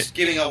some somebody's shit.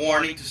 giving a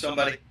warning to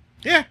somebody.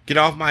 Yeah, get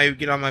off my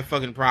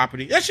fucking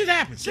property. That shit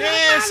happens.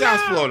 Yeah,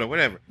 South Florida,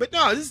 whatever. But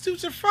no, these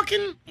dudes are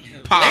fucking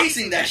pop.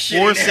 Blazing that shit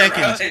 4 in there,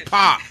 seconds, right?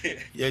 pop.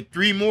 Yeah,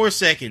 3 more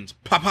seconds,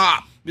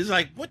 pop. It's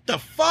like, what the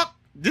fuck?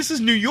 This is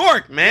New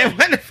York, man.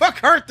 When the fuck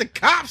aren't the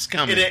cops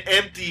coming? In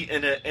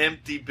an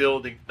empty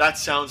building, that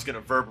sound's gonna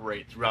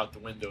reverberate throughout the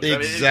windows.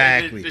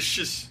 Exactly. It's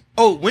just.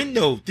 Oh,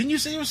 window. Didn't you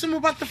say there was something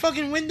about the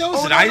fucking windows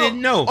Oh, that no, I no.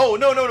 didn't know? Oh,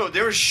 no.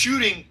 They were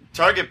shooting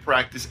target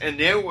practice, and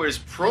there was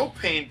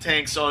propane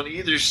tanks on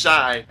either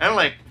side. And I'm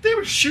like, they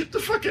would shoot the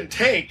fucking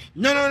tank.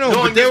 No, Knowing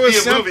but there was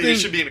this be a movie, something. there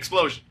should be an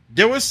explosion.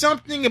 There was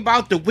something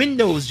about the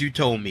windows you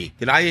told me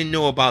that I didn't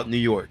know about New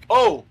York.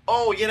 Oh,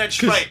 yeah, that's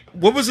 'Cause right.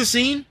 What was the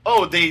scene?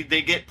 Oh, they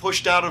get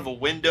pushed out of a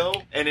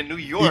window, and in New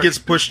York, He gets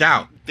pushed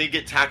out. they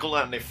get tackled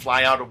out and they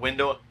fly out a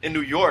window. In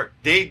New York,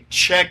 they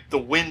check the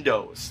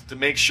windows to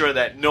make sure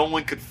that no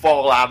one could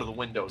fall out of the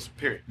windows.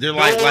 Period. They're No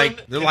like one like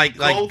can they're go like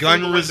through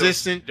gun the windows.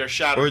 resistant. They're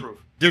shatterproof.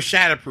 They're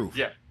shatterproof.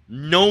 Yeah.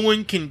 No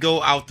one can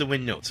go out the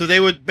window. So they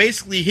would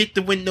basically hit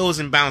the windows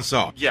and bounce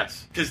off.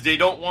 Yes, because they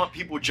don't want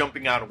people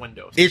jumping out of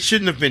windows. It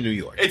shouldn't have been New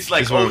York. It's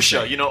like is what I'm OSHA.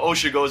 saying. You know,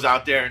 OSHA goes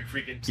out there and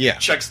freaking Yeah.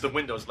 checks the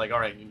windows. Like, all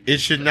right. It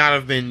should not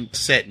have been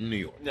set in New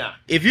York. Nah.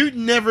 If you'd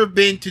never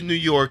been to New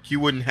York, you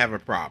wouldn't have a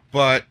problem.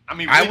 But I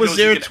mean, I was windows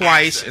you there get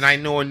twice, access. and I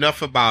know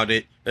enough about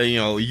it.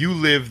 You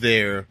live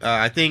there.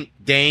 I think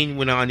Dane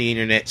went on the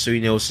internet, so he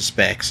knows the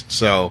specs.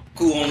 So,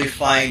 Who only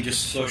find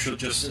just social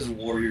justice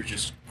warriors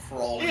just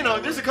crawling. You know,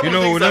 over. there's a couple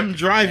of things when that- I'm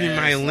driving Yeah,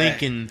 my it's like-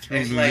 Lincoln through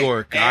it's New like,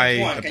 York, Antoine, I can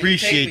you take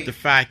appreciate me? the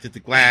fact that the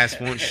glass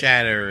won't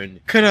shatter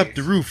and cut up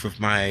the roof of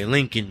my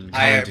Lincoln I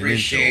Continental.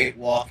 appreciate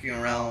walking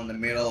around the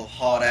middle of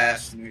hot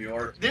ass New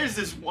York. There's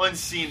this one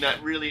scene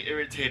that really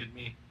irritated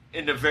me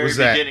in the very What's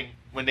that? beginning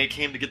when they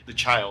came to get the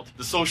child.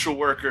 The social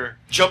worker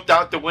jumped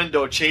out the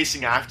window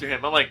chasing after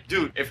him. I'm like,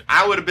 dude, if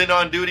I would have been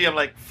on duty, I'm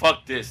like,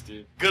 fuck this,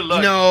 dude. Good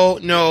luck.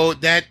 No,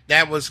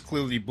 that was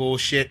clearly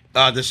bullshit.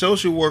 The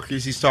social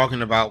workers he's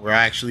talking about were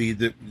actually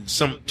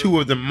two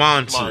of the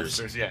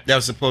monsters yeah. that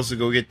was supposed to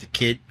go get the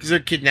kid because they're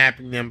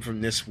kidnapping them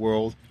from this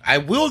world. I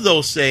will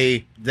though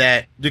say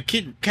that the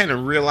kid kind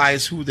of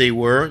realized who they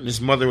were, and his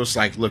mother was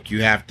like, "Look,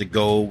 you have to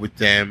go with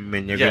them,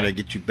 and they're Yeah. gonna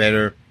get you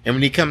better." And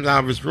when he comes out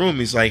of his room,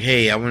 he's like,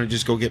 "Hey, I want to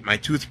just go get my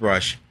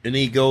toothbrush." And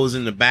he goes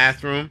in the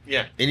bathroom.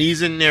 Yeah. And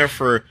he's in there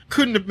for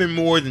couldn't have been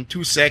more than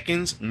 2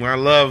 seconds. And what I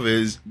love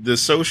is the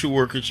social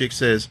worker chick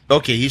says,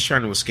 "Okay, he's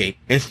trying to escape."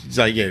 And he's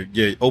like, yeah,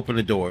 open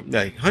the door.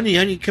 Like,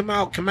 honey, come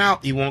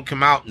out. He won't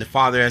come out, and the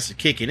father has to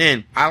kick it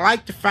in. I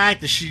like the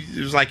fact that she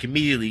was like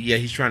immediately, yeah,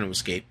 he's trying to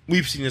escape.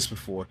 We've seen this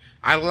before.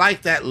 I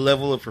like that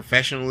level of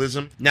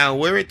professionalism. Now,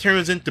 where it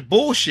turns into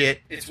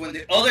bullshit, It's when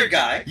the other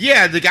guy,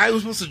 yeah, the guy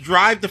who's supposed to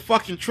drive the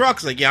fucking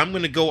truck's like, yeah, I'm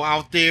going to go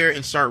out there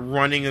and start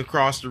running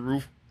across the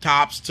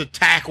rooftops to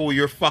tackle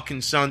your fucking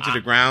son to the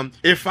ground.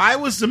 If I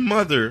was the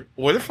mother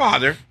or the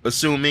father,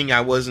 assuming I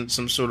wasn't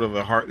some sort of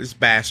a heartless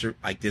bastard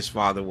like this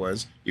father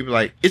was, you'd be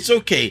like, it's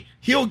okay.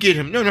 He'll get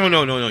him.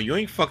 No. You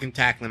ain't fucking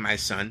tackling my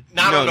son.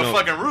 Not No, on the no.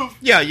 fucking roof.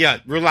 Yeah,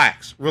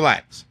 relax,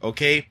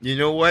 okay? You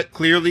know what?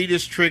 Clearly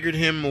this triggered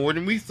him more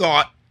than we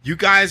thought. You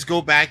guys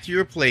go back to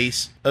your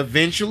place.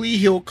 Eventually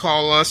he'll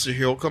call us or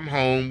he'll come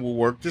home. We'll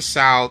work this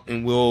out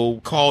and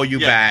we'll call you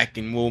Yeah. back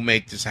and we'll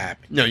make this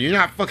happen. No, you're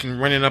not fucking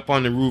running up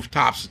on the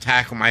rooftops to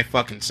tackle my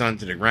fucking son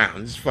to the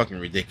ground. This is fucking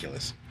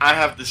ridiculous. I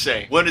have to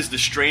say, what is the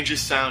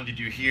strangest sound did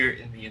you hear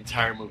in the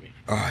entire movie?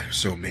 Oh, there's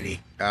so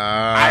many.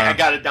 I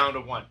got it down to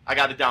one.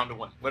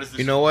 What is this?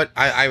 You know what?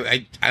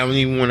 I don't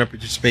even want to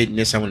participate in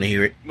this. I want to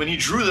hear it. When he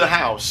drew the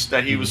house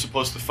that he was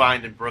supposed to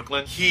find in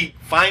Brooklyn, he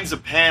finds a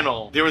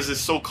panel. There was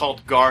this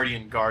so-called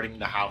guardian guarding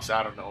the house.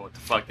 I don't know what the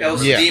fuck that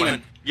was Yeah. a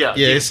demon. Yeah.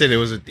 Yeah, they said it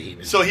was a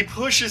demon. So he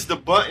pushes the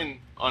button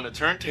on the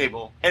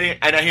turntable, and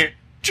I hear.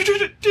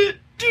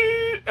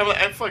 I'm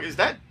like, fuck, is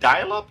that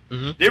dial-up?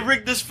 Mhm. They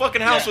rigged this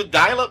fucking house with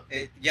dial-up,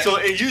 so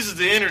it uses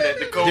the internet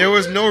to code. There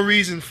was no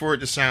reason for it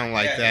to sound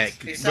like that.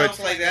 It sounds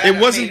but like that. it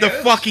wasn't I mean,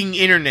 the fucking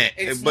internet.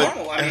 It's but,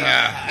 normal. I mean,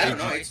 I don't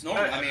know. It's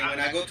normal. I mean, when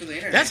I go to the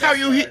internet, That's how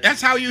you.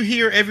 That's how you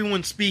hear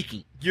everyone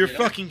speaking. Your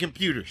fucking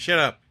computer. Shut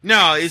up.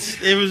 No,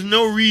 there was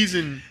no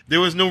reason. There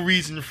was no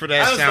reason for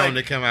that sound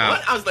to come out.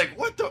 What? I was like,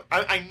 what the?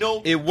 I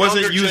know It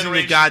wasn't younger using the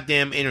generation-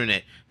 goddamn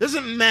internet.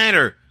 Doesn't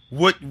matter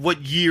what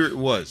year it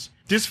was.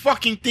 This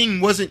fucking thing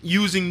wasn't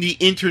using the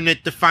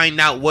internet to find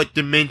out what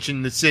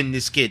dimension to send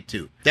this kid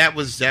to. That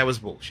was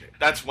bullshit.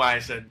 That's why I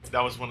said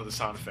that was one of the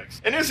sound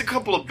effects. And there's a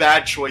couple of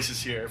bad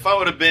choices here. If I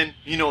would have been,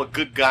 a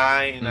good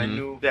guy and I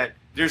knew that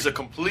there's a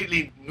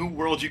completely new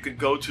world you could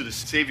go to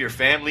save your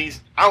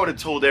families, I would have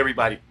told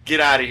everybody,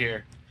 get out of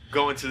here.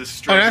 Go into the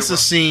street. Oh, that's the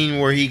scene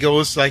where he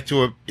goes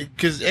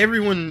because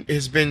everyone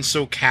has been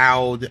so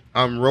cowed.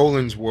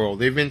 Roland's world,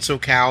 they've been so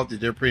cowed that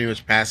they're pretty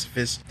much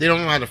pacifists. They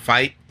don't know how to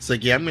fight. It's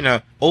like, I'm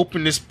gonna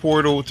open this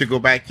portal to go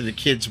back to the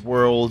kids'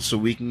 world so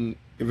we can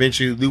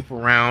eventually loop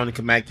around and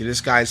come back to this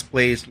guy's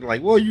place. And they're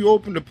like, well, you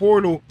open the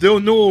portal, they'll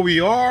know where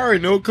we are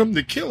and they'll come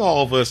to kill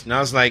all of us. And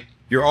I was like,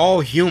 you're all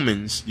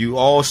humans. You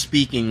all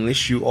speak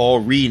English. You all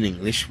read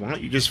English. Why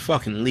don't you just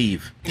fucking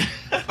leave?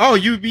 Oh,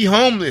 you'd be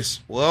homeless.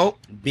 Well,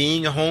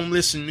 being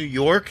homeless in New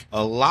York,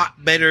 a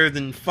lot better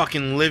than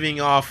fucking living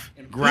off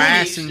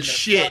grass and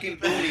shit.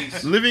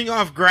 Living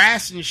off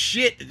grass and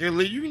shit.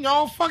 You can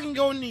all fucking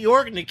go to New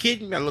York and the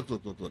kid, look.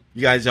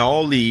 You guys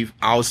all leave.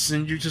 I'll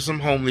send you to some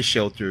homeless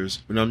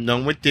shelters. When I'm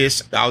done with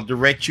this, I'll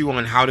direct you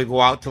on how to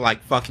go out to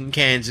like fucking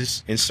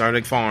Kansas and start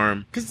a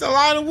farm. Because a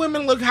lot of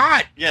women look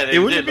hot. Yeah, it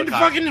would have been look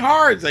hot. fucking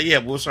hard. It's like, yeah,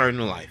 we'll start a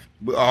new life.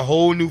 A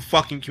whole new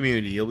fucking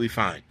community. It'll be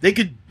fine. They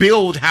could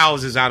build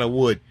houses out of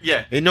wood.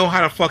 Yeah. They know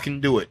how to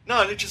fucking do it.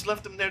 No, they just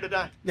left them there to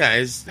die. Yeah,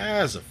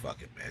 that's a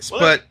fucking mess. Well,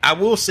 but I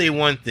will say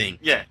one thing.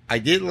 Yeah. I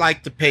did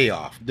like the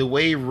payoff. The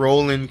way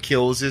Roland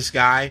kills this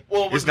guy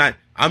is not,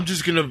 I'm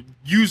just going to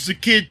use the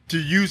kid to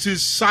use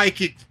his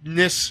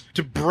psychicness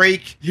to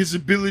break his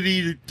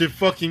ability to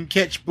fucking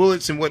catch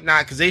bullets and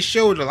whatnot, because they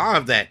showed a lot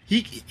of that.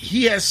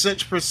 He has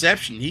such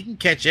perception. He can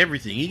catch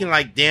everything. He can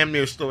like damn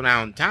near slow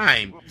down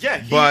time.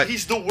 Yeah, but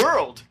he's the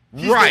world.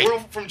 He's right. the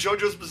world from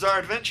JoJo's Bizarre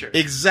Adventure.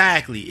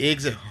 Exactly.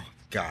 Oh,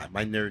 God,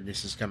 my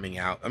nerdness is coming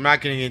out. I'm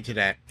not going to get into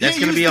that. That's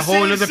Yeah, going to be use a the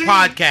whole same other scene.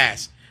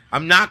 podcast.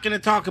 I'm not going to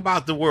talk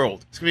about the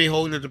world. It's going to be a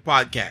whole other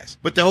podcast.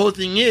 But the whole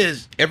thing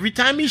is, every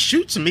time he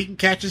shoots him, he can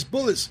catch his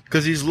bullets.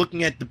 Because he's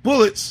looking at the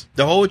bullets.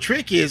 The whole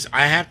trick is,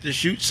 I have to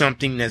shoot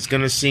something that's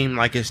going to seem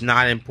like it's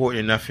not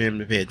important enough for him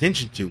to pay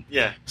attention to.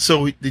 Yeah.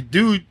 So the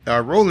dude,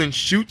 Roland,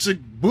 shoots a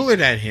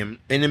bullet at him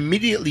and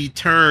immediately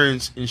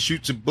turns and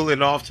shoots a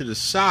bullet off to the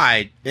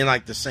side in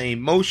like the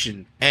same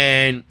motion.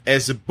 And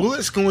as the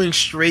bullet's going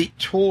straight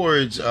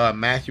towards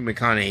Matthew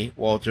McConaughey,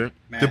 Walter,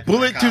 the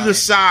bullet to the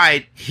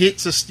side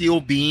hits a steel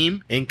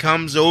beam and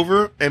comes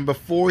over, and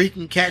before he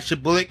can catch the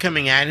bullet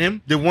coming at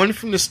him, the one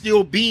from the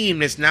steel beam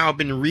that's now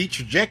been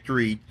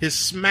re-trajectoried has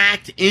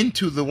smacked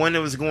into the one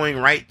that was going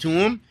right to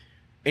him,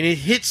 and it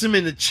hits him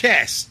in the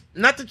chest.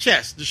 Not the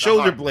chest, the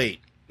shoulder heart. blade.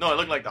 No, it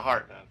looked like the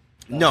heart, man.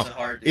 No,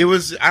 it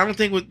was, I don't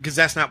think, because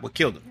that's not what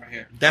killed him. Right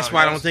here. That's No,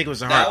 why I that don't was- think it was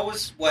the heart. That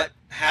was what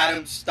had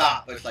him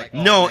stop. It's like,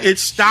 oh, No, man, it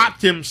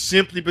stopped shit. him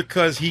simply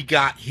because he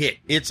got hit.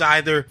 It's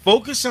either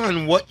focus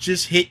on what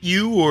just hit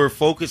you or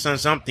focus on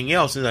something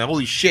else. It's like,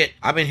 holy shit,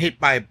 I've been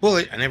hit by a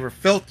bullet. I never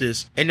felt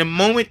this. And the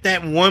moment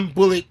that one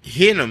bullet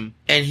hit him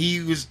and he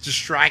was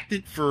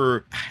distracted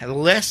for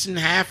less than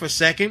half a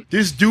second,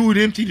 this dude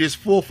emptied his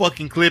full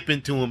fucking clip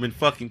into him and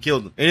fucking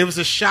killed him. And it was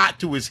a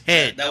shot to his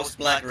head. That was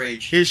Black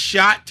Rage. His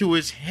shot to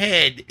his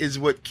head is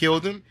what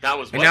killed him. That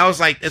was And what? I was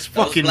like, that's That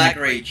was fucking... Black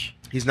Rage.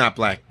 He's not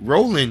black.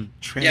 Roland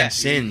Yeah,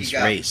 transcends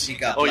race. He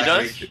got Oh, he Black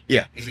does? Rage.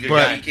 Yeah, He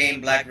but became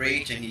Black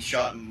Rage, and he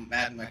shot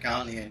Matt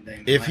McConaughey. And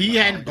then if Mike he McConaughey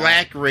had died.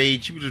 black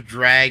rage, he would have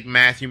dragged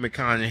Matthew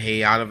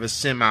McConaughey out of a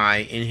semi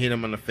and hit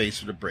him on the face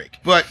with a brick.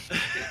 But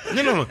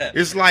no.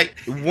 It's like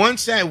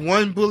once that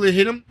one bullet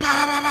hit him,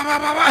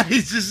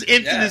 he's just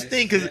empty this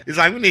thing because it's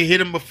like when they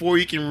hit him before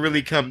he can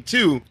really come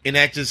to, and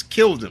that just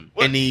killed him.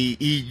 What? And he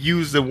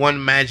used the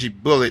one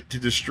magic bullet to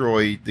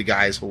destroy the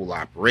guy's whole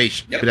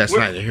operation. Yep. But that's we're,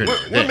 neither here nor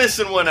we're there.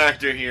 missing one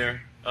actor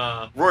here.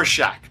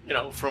 Rorschach,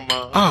 from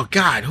Oh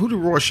God, who did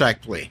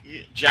Rorschach play?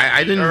 Jackie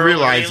I didn't Earl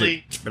realize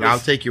Haley it, but with I'll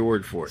take your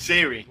word for it.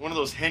 Sari, one of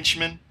those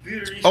henchmen.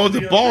 Oh,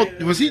 the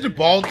bald, was he the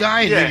bald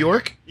guy in Yeah. New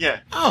York? Yeah,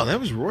 Oh, that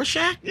was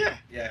Rorschach? yeah,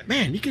 Yeah.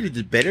 Man, he could have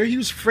did better. He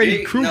was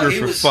Freddy Krueger, he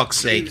for was-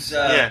 fuck's he sake. was,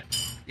 yeah.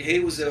 He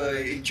was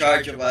in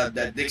charge of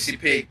that Dixie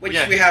Pig, which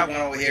Yeah. we have one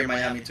over here in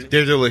Miami too.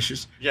 They're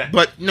delicious. Yeah.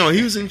 But no,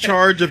 he was in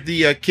charge of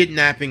the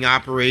kidnapping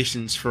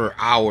operations for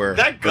our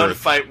That Earth.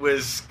 gunfight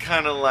was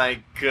kind of like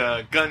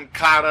Gun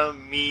Kata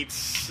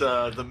meets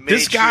the Matrix.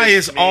 This guy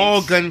is meets-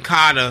 all Gun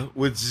Kata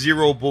with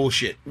zero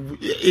bullshit.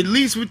 At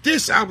least with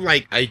this, I'm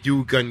like, I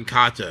do Gun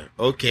Kata,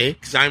 okay?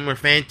 Because I'm a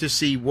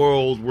fantasy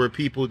world where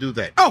people do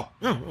that. Oh,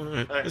 all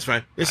right, that's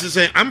fine. This is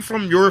I'm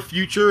from your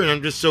future, and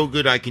I'm just so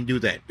good I can do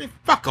that.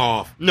 Fuck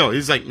off. No,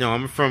 he's like, no,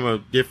 I'm from a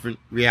different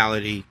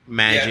reality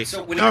magic. Yeah,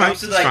 so when it All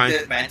comes right, to like fine. the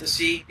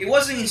fantasy, it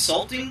wasn't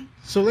insulting.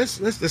 So let's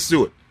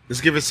do it. Let's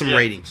give it some Yeah.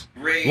 ratings.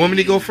 Want me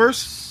to go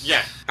first?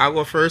 Yeah. I'll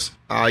go first.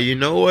 You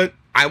know what?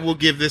 I will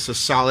give this a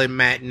solid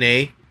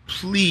matinee.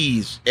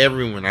 Please,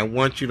 everyone, I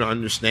want you to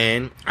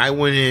understand. I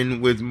went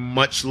in with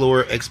much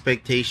lower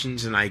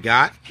expectations than I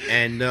got.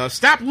 And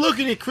stop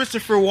looking at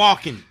Christopher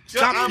Walken.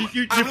 Stop. I'm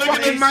You're looking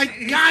fucking at- my...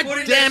 He's God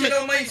putting damn that it.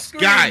 shit on my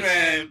screen, Guys,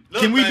 man.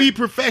 Look, Can we man. be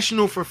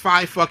professional for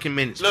 5 fucking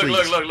minutes, Look,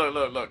 please?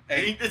 look.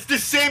 Hey. It's the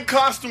same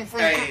costume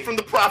from Hey. from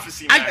the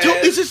prophecy. Man. I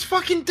don't... This is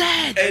fucking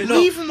dad. Hey, look.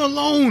 Leave him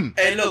alone.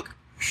 Hey, look.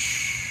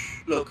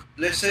 Look,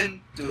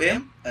 listen to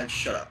him and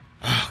shut up.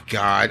 Oh,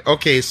 God.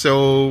 Okay,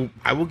 so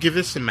I will give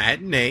this a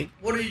matinee.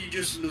 What are you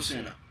just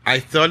loosening up? I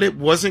thought it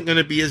wasn't going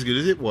to be as good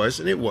as it was,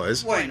 and it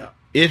was. Why not?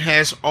 It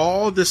has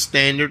all the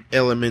standard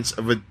elements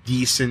of a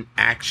decent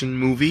action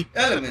movie,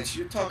 Elements,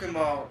 you're talking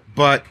about.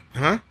 but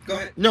huh? Go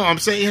ahead. No, I'm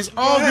saying it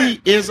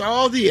has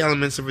all the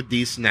elements of a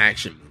decent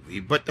action movie.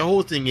 But the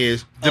whole thing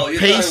is the Oh, you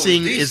thought it was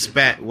pacing is decent.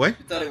 bad. What?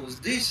 You thought it was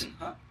decent,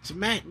 huh? It's a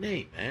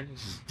matinee, man.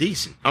 This is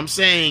decent. I'm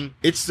saying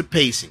it's the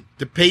pacing.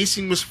 The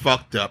pacing was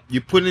fucked up.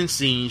 You put in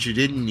scenes you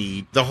didn't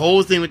need. The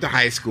whole thing with the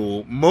high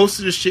school, most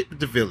of the shit with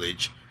the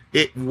village.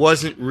 It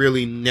wasn't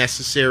really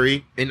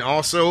necessary. And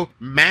also,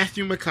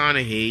 Matthew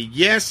McConaughey,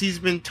 yes, he's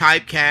been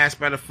typecast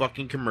by the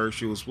fucking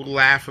commercials. We'll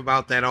laugh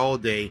about that all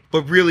day.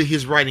 But really,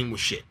 his writing was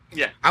shit.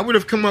 Yeah. I would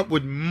have come up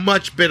with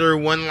much better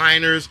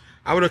one-liners.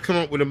 I would have come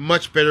up with a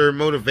much better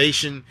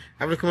motivation.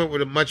 I would have come up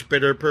with a much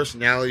better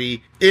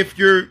personality. If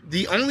you're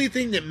the only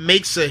thing that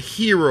makes a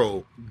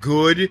hero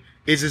good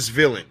is his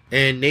villain,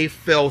 and they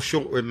fell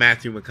short with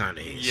Matthew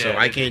McConaughey, so Yeah,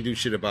 I they can't do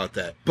shit about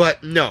that.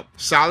 But no,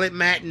 solid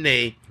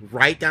matinee,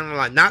 right down the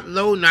line, not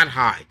low, not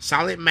high,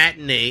 solid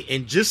matinee.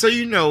 And just so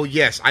you know,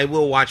 yes, I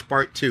will watch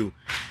part 2.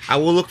 I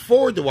will look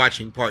forward to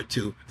watching part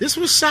 2. This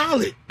was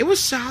solid. It was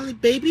solid,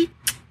 baby.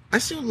 I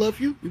still love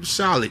you. It was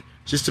solid.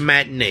 Just a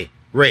matinee.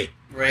 Ray.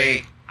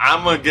 Ray.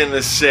 I'm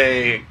gonna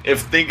say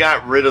if they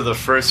got rid of the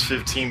first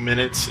 15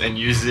 minutes and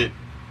used it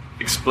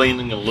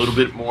explaining a little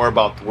bit more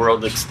about the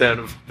world instead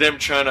of them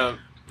trying to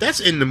That's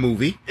in the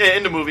movie.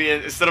 in the movie,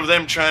 instead of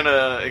them trying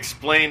to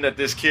explain that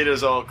this kid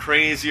is all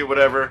crazy or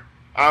whatever,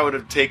 I would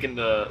have taken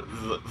the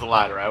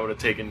latter. I would have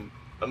taken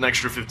an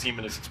extra 15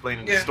 minutes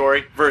explaining the Yeah.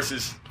 story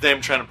versus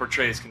them trying to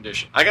portray his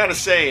condition. I gotta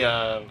say,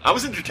 I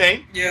was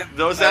entertained. Yeah.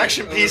 Those I-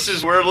 action I was-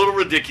 pieces were a little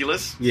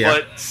ridiculous, Yeah.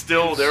 but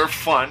still, they were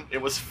fun.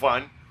 It was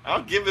fun.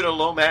 I'll give it a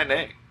low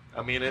matinee.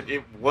 I mean,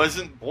 it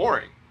wasn't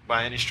boring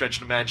by any stretch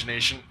of the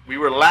imagination. We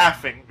were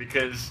laughing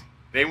because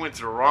they went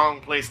to the wrong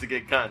place to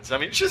get guns. I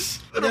mean, it's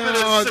just a little bit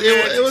No, of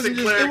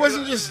it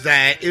wasn't just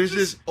that. It was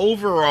just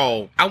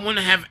overall. I want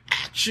to have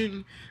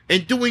action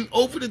and doing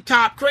over the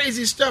top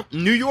crazy stuff.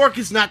 New York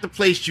is not the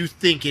place you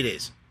think it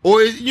is,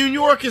 or New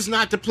York is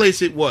not the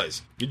place it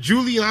was.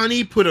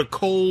 Giuliani put a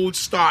cold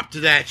stop to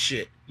that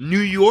shit. New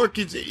York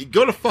is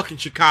go to fucking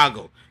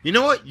Chicago. You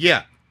know what?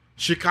 Yeah,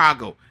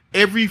 Chicago.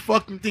 Every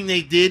fucking thing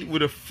they did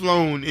would have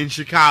flown in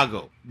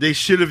Chicago. They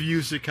should have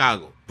used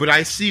Chicago. But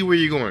I see where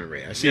you're going,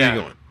 Ray. I see where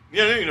you're going.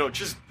 Yeah, you know,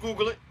 just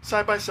Google it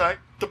side by side,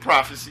 the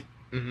prophecy,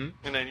 Mm-hmm.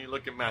 and then you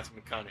look at Matthew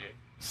McConaughey.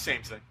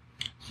 Same thing.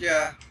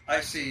 Yeah, I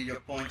see your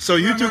point. So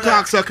you two Remember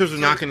that- cocksuckers are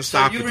not going to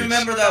stop So you with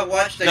remember this. that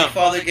watch that No. your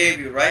father gave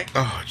you, right?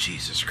 Oh,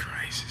 Jesus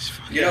Christ. This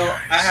fucking You know,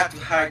 guys. I had to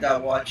hide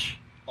that watch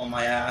on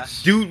my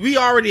ass. Dude, we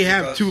already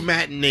have Because- 2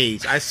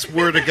 matinees. I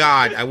swear to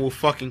God, I will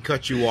fucking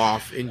cut you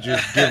off and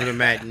just give it a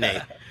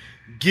matinee.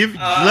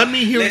 Let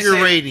me hear your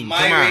Listen, rating. My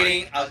Come on.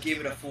 rating, I'll give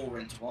it a full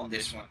rental on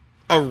this one.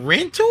 A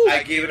rental?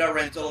 I gave it a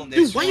rental on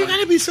this Dude, why one. you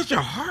gotta be such a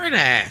hard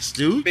ass,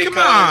 dude? Because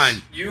Come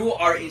on. you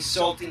are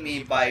insulting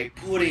me by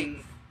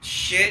putting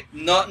shit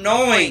not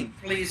knowing.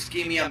 Please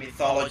give me a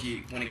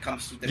mythology when it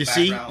comes to the You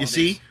see? background You of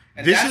see? this.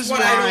 And This that's is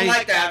what I why don't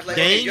like that. Like,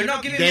 okay, you're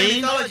not giving me a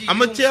Dane, mythology.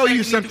 I'ma you tell you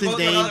expect me to something, go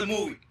to Dane. another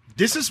movie.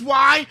 This is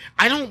why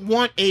I don't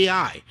want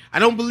AI. I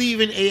don't believe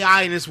in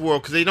AI in this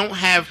world because they don't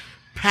have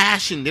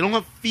passion. They don't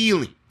have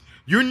feeling.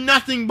 You're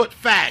nothing but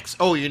facts.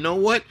 Oh, you know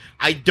what?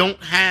 I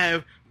don't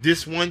have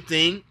this one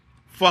thing.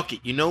 Fuck it.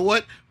 You know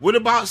what? What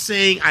about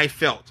saying I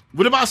felt?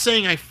 What about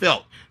saying I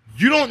felt?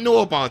 You don't know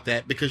about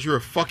that because you're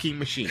a fucking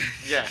machine.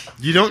 Yeah.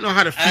 You don't know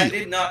how to I feel.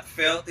 did not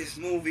feel this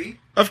movie.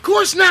 Of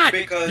course not.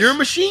 Because You're a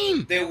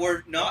machine. They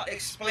were not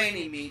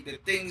explaining me the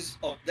things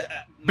of the.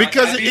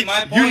 Because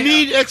my you point-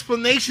 need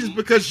explanations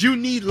because you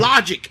need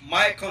logic.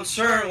 My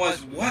concern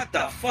was what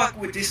the fuck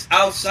with this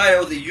outside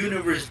of the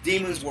universe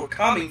demons were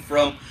coming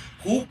from?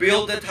 Who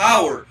built the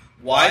tower?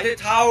 Why the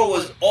tower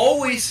was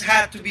always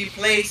had to be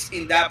placed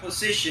in that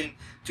position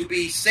to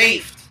be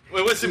saved?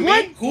 Wait, what's it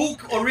What? mean? Who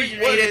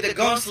originated the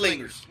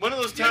gunslingers? One of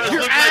those towers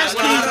You're look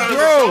asking like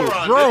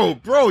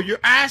bro, you're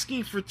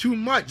asking for too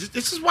much.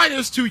 This is why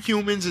there's two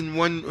humans and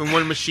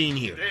one machine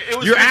here.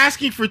 You're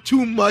asking for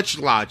too much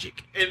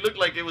logic. It looked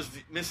like it was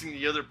missing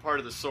the other part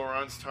of the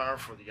Sauron's tower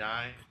for the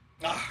eye.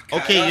 Oh,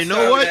 God, Okay, you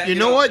know what? You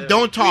know what?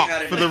 Don't talk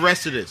for the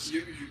rest of this.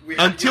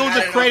 Until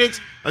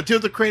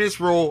the credits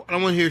roll, I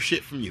don't want to hear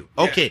shit from you.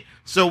 Okay,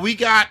 so we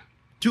got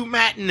 2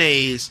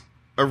 matinees,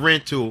 a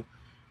rental,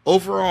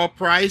 overall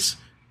price,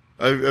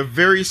 a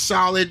very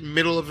solid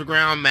middle of the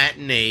ground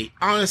matinee.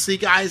 Honestly,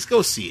 guys,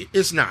 go see it.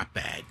 It's not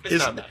bad.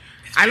 It's not bad.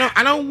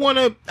 I don't want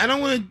to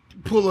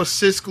pull a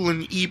Siskel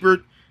and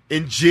Ebert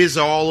and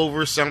jizz all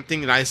over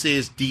something that I say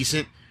is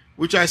decent,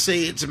 which I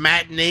say it's a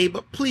matinee,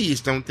 but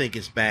please don't think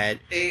it's bad.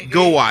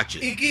 Go watch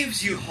it. It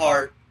gives you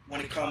heart when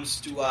it comes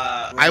to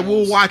I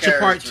will watch a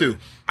part 2.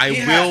 I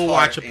will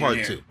watch a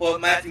part 2. Well,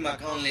 Matthew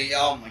McConaughey,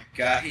 oh my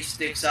God, he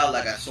sticks out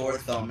like a sore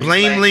thumb.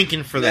 Blame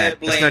Lincoln for that.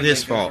 That's not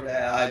his fault.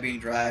 I've been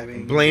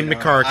driving. Blame the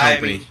car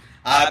company.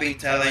 I've been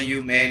telling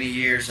you many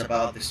years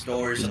about the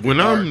stories of when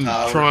the I'm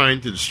tower.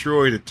 trying to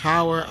destroy the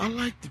tower, I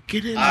like to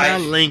get in my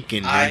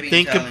Lincoln and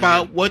think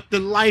about what the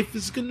life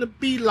is going to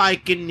be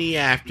like in the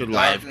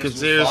afterlife,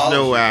 because there's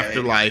no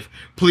afterlife.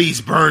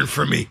 Please burn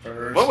for me.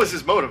 What was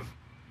his motive?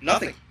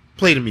 Nothing.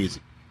 Play the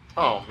music.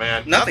 Oh,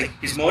 man. Nothing.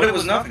 His motive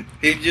was nothing.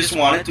 He just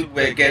wanted to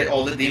get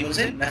all the demons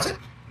in. That's it.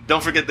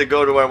 Don't forget to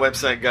go to our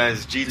website,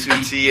 guys,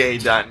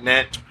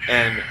 g2ta.net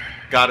and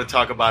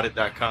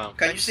gottatalkaboutit.com.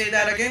 Can you say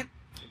that again?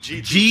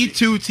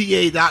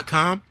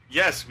 G2ta.com.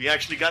 Yes, we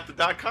actually got the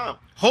 .com.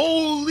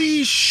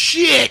 Holy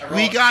shit!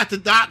 We got the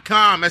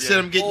 .com. I said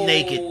I'm getting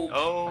naked.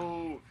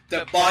 Oh.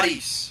 The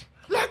bodies.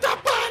 Let the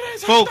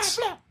bodies. Folks,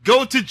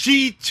 go to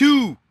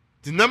G2,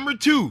 the number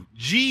 2,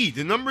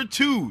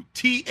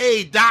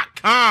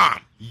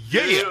 ta.com.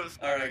 Yeah.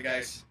 All right,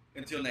 guys.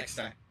 Until next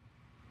time.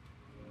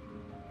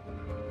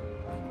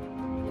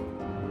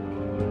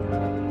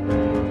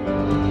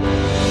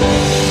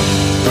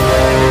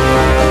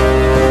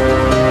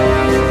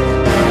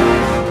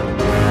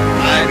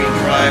 I've been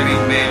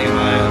driving many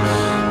miles,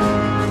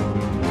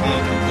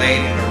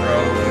 contemplating the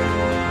road.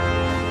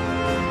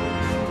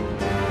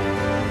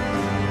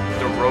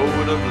 The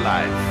road of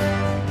life.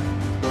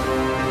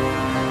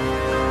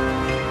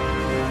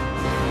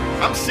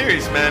 I'm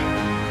serious, man.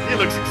 He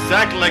looks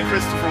exactly like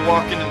Christopher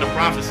Walken in The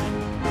Prophecy.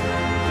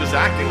 Just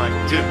acting like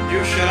him, too.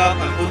 You shut up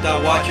and put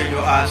that watch in your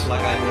ass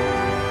like I do.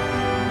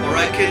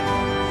 Alright, kid?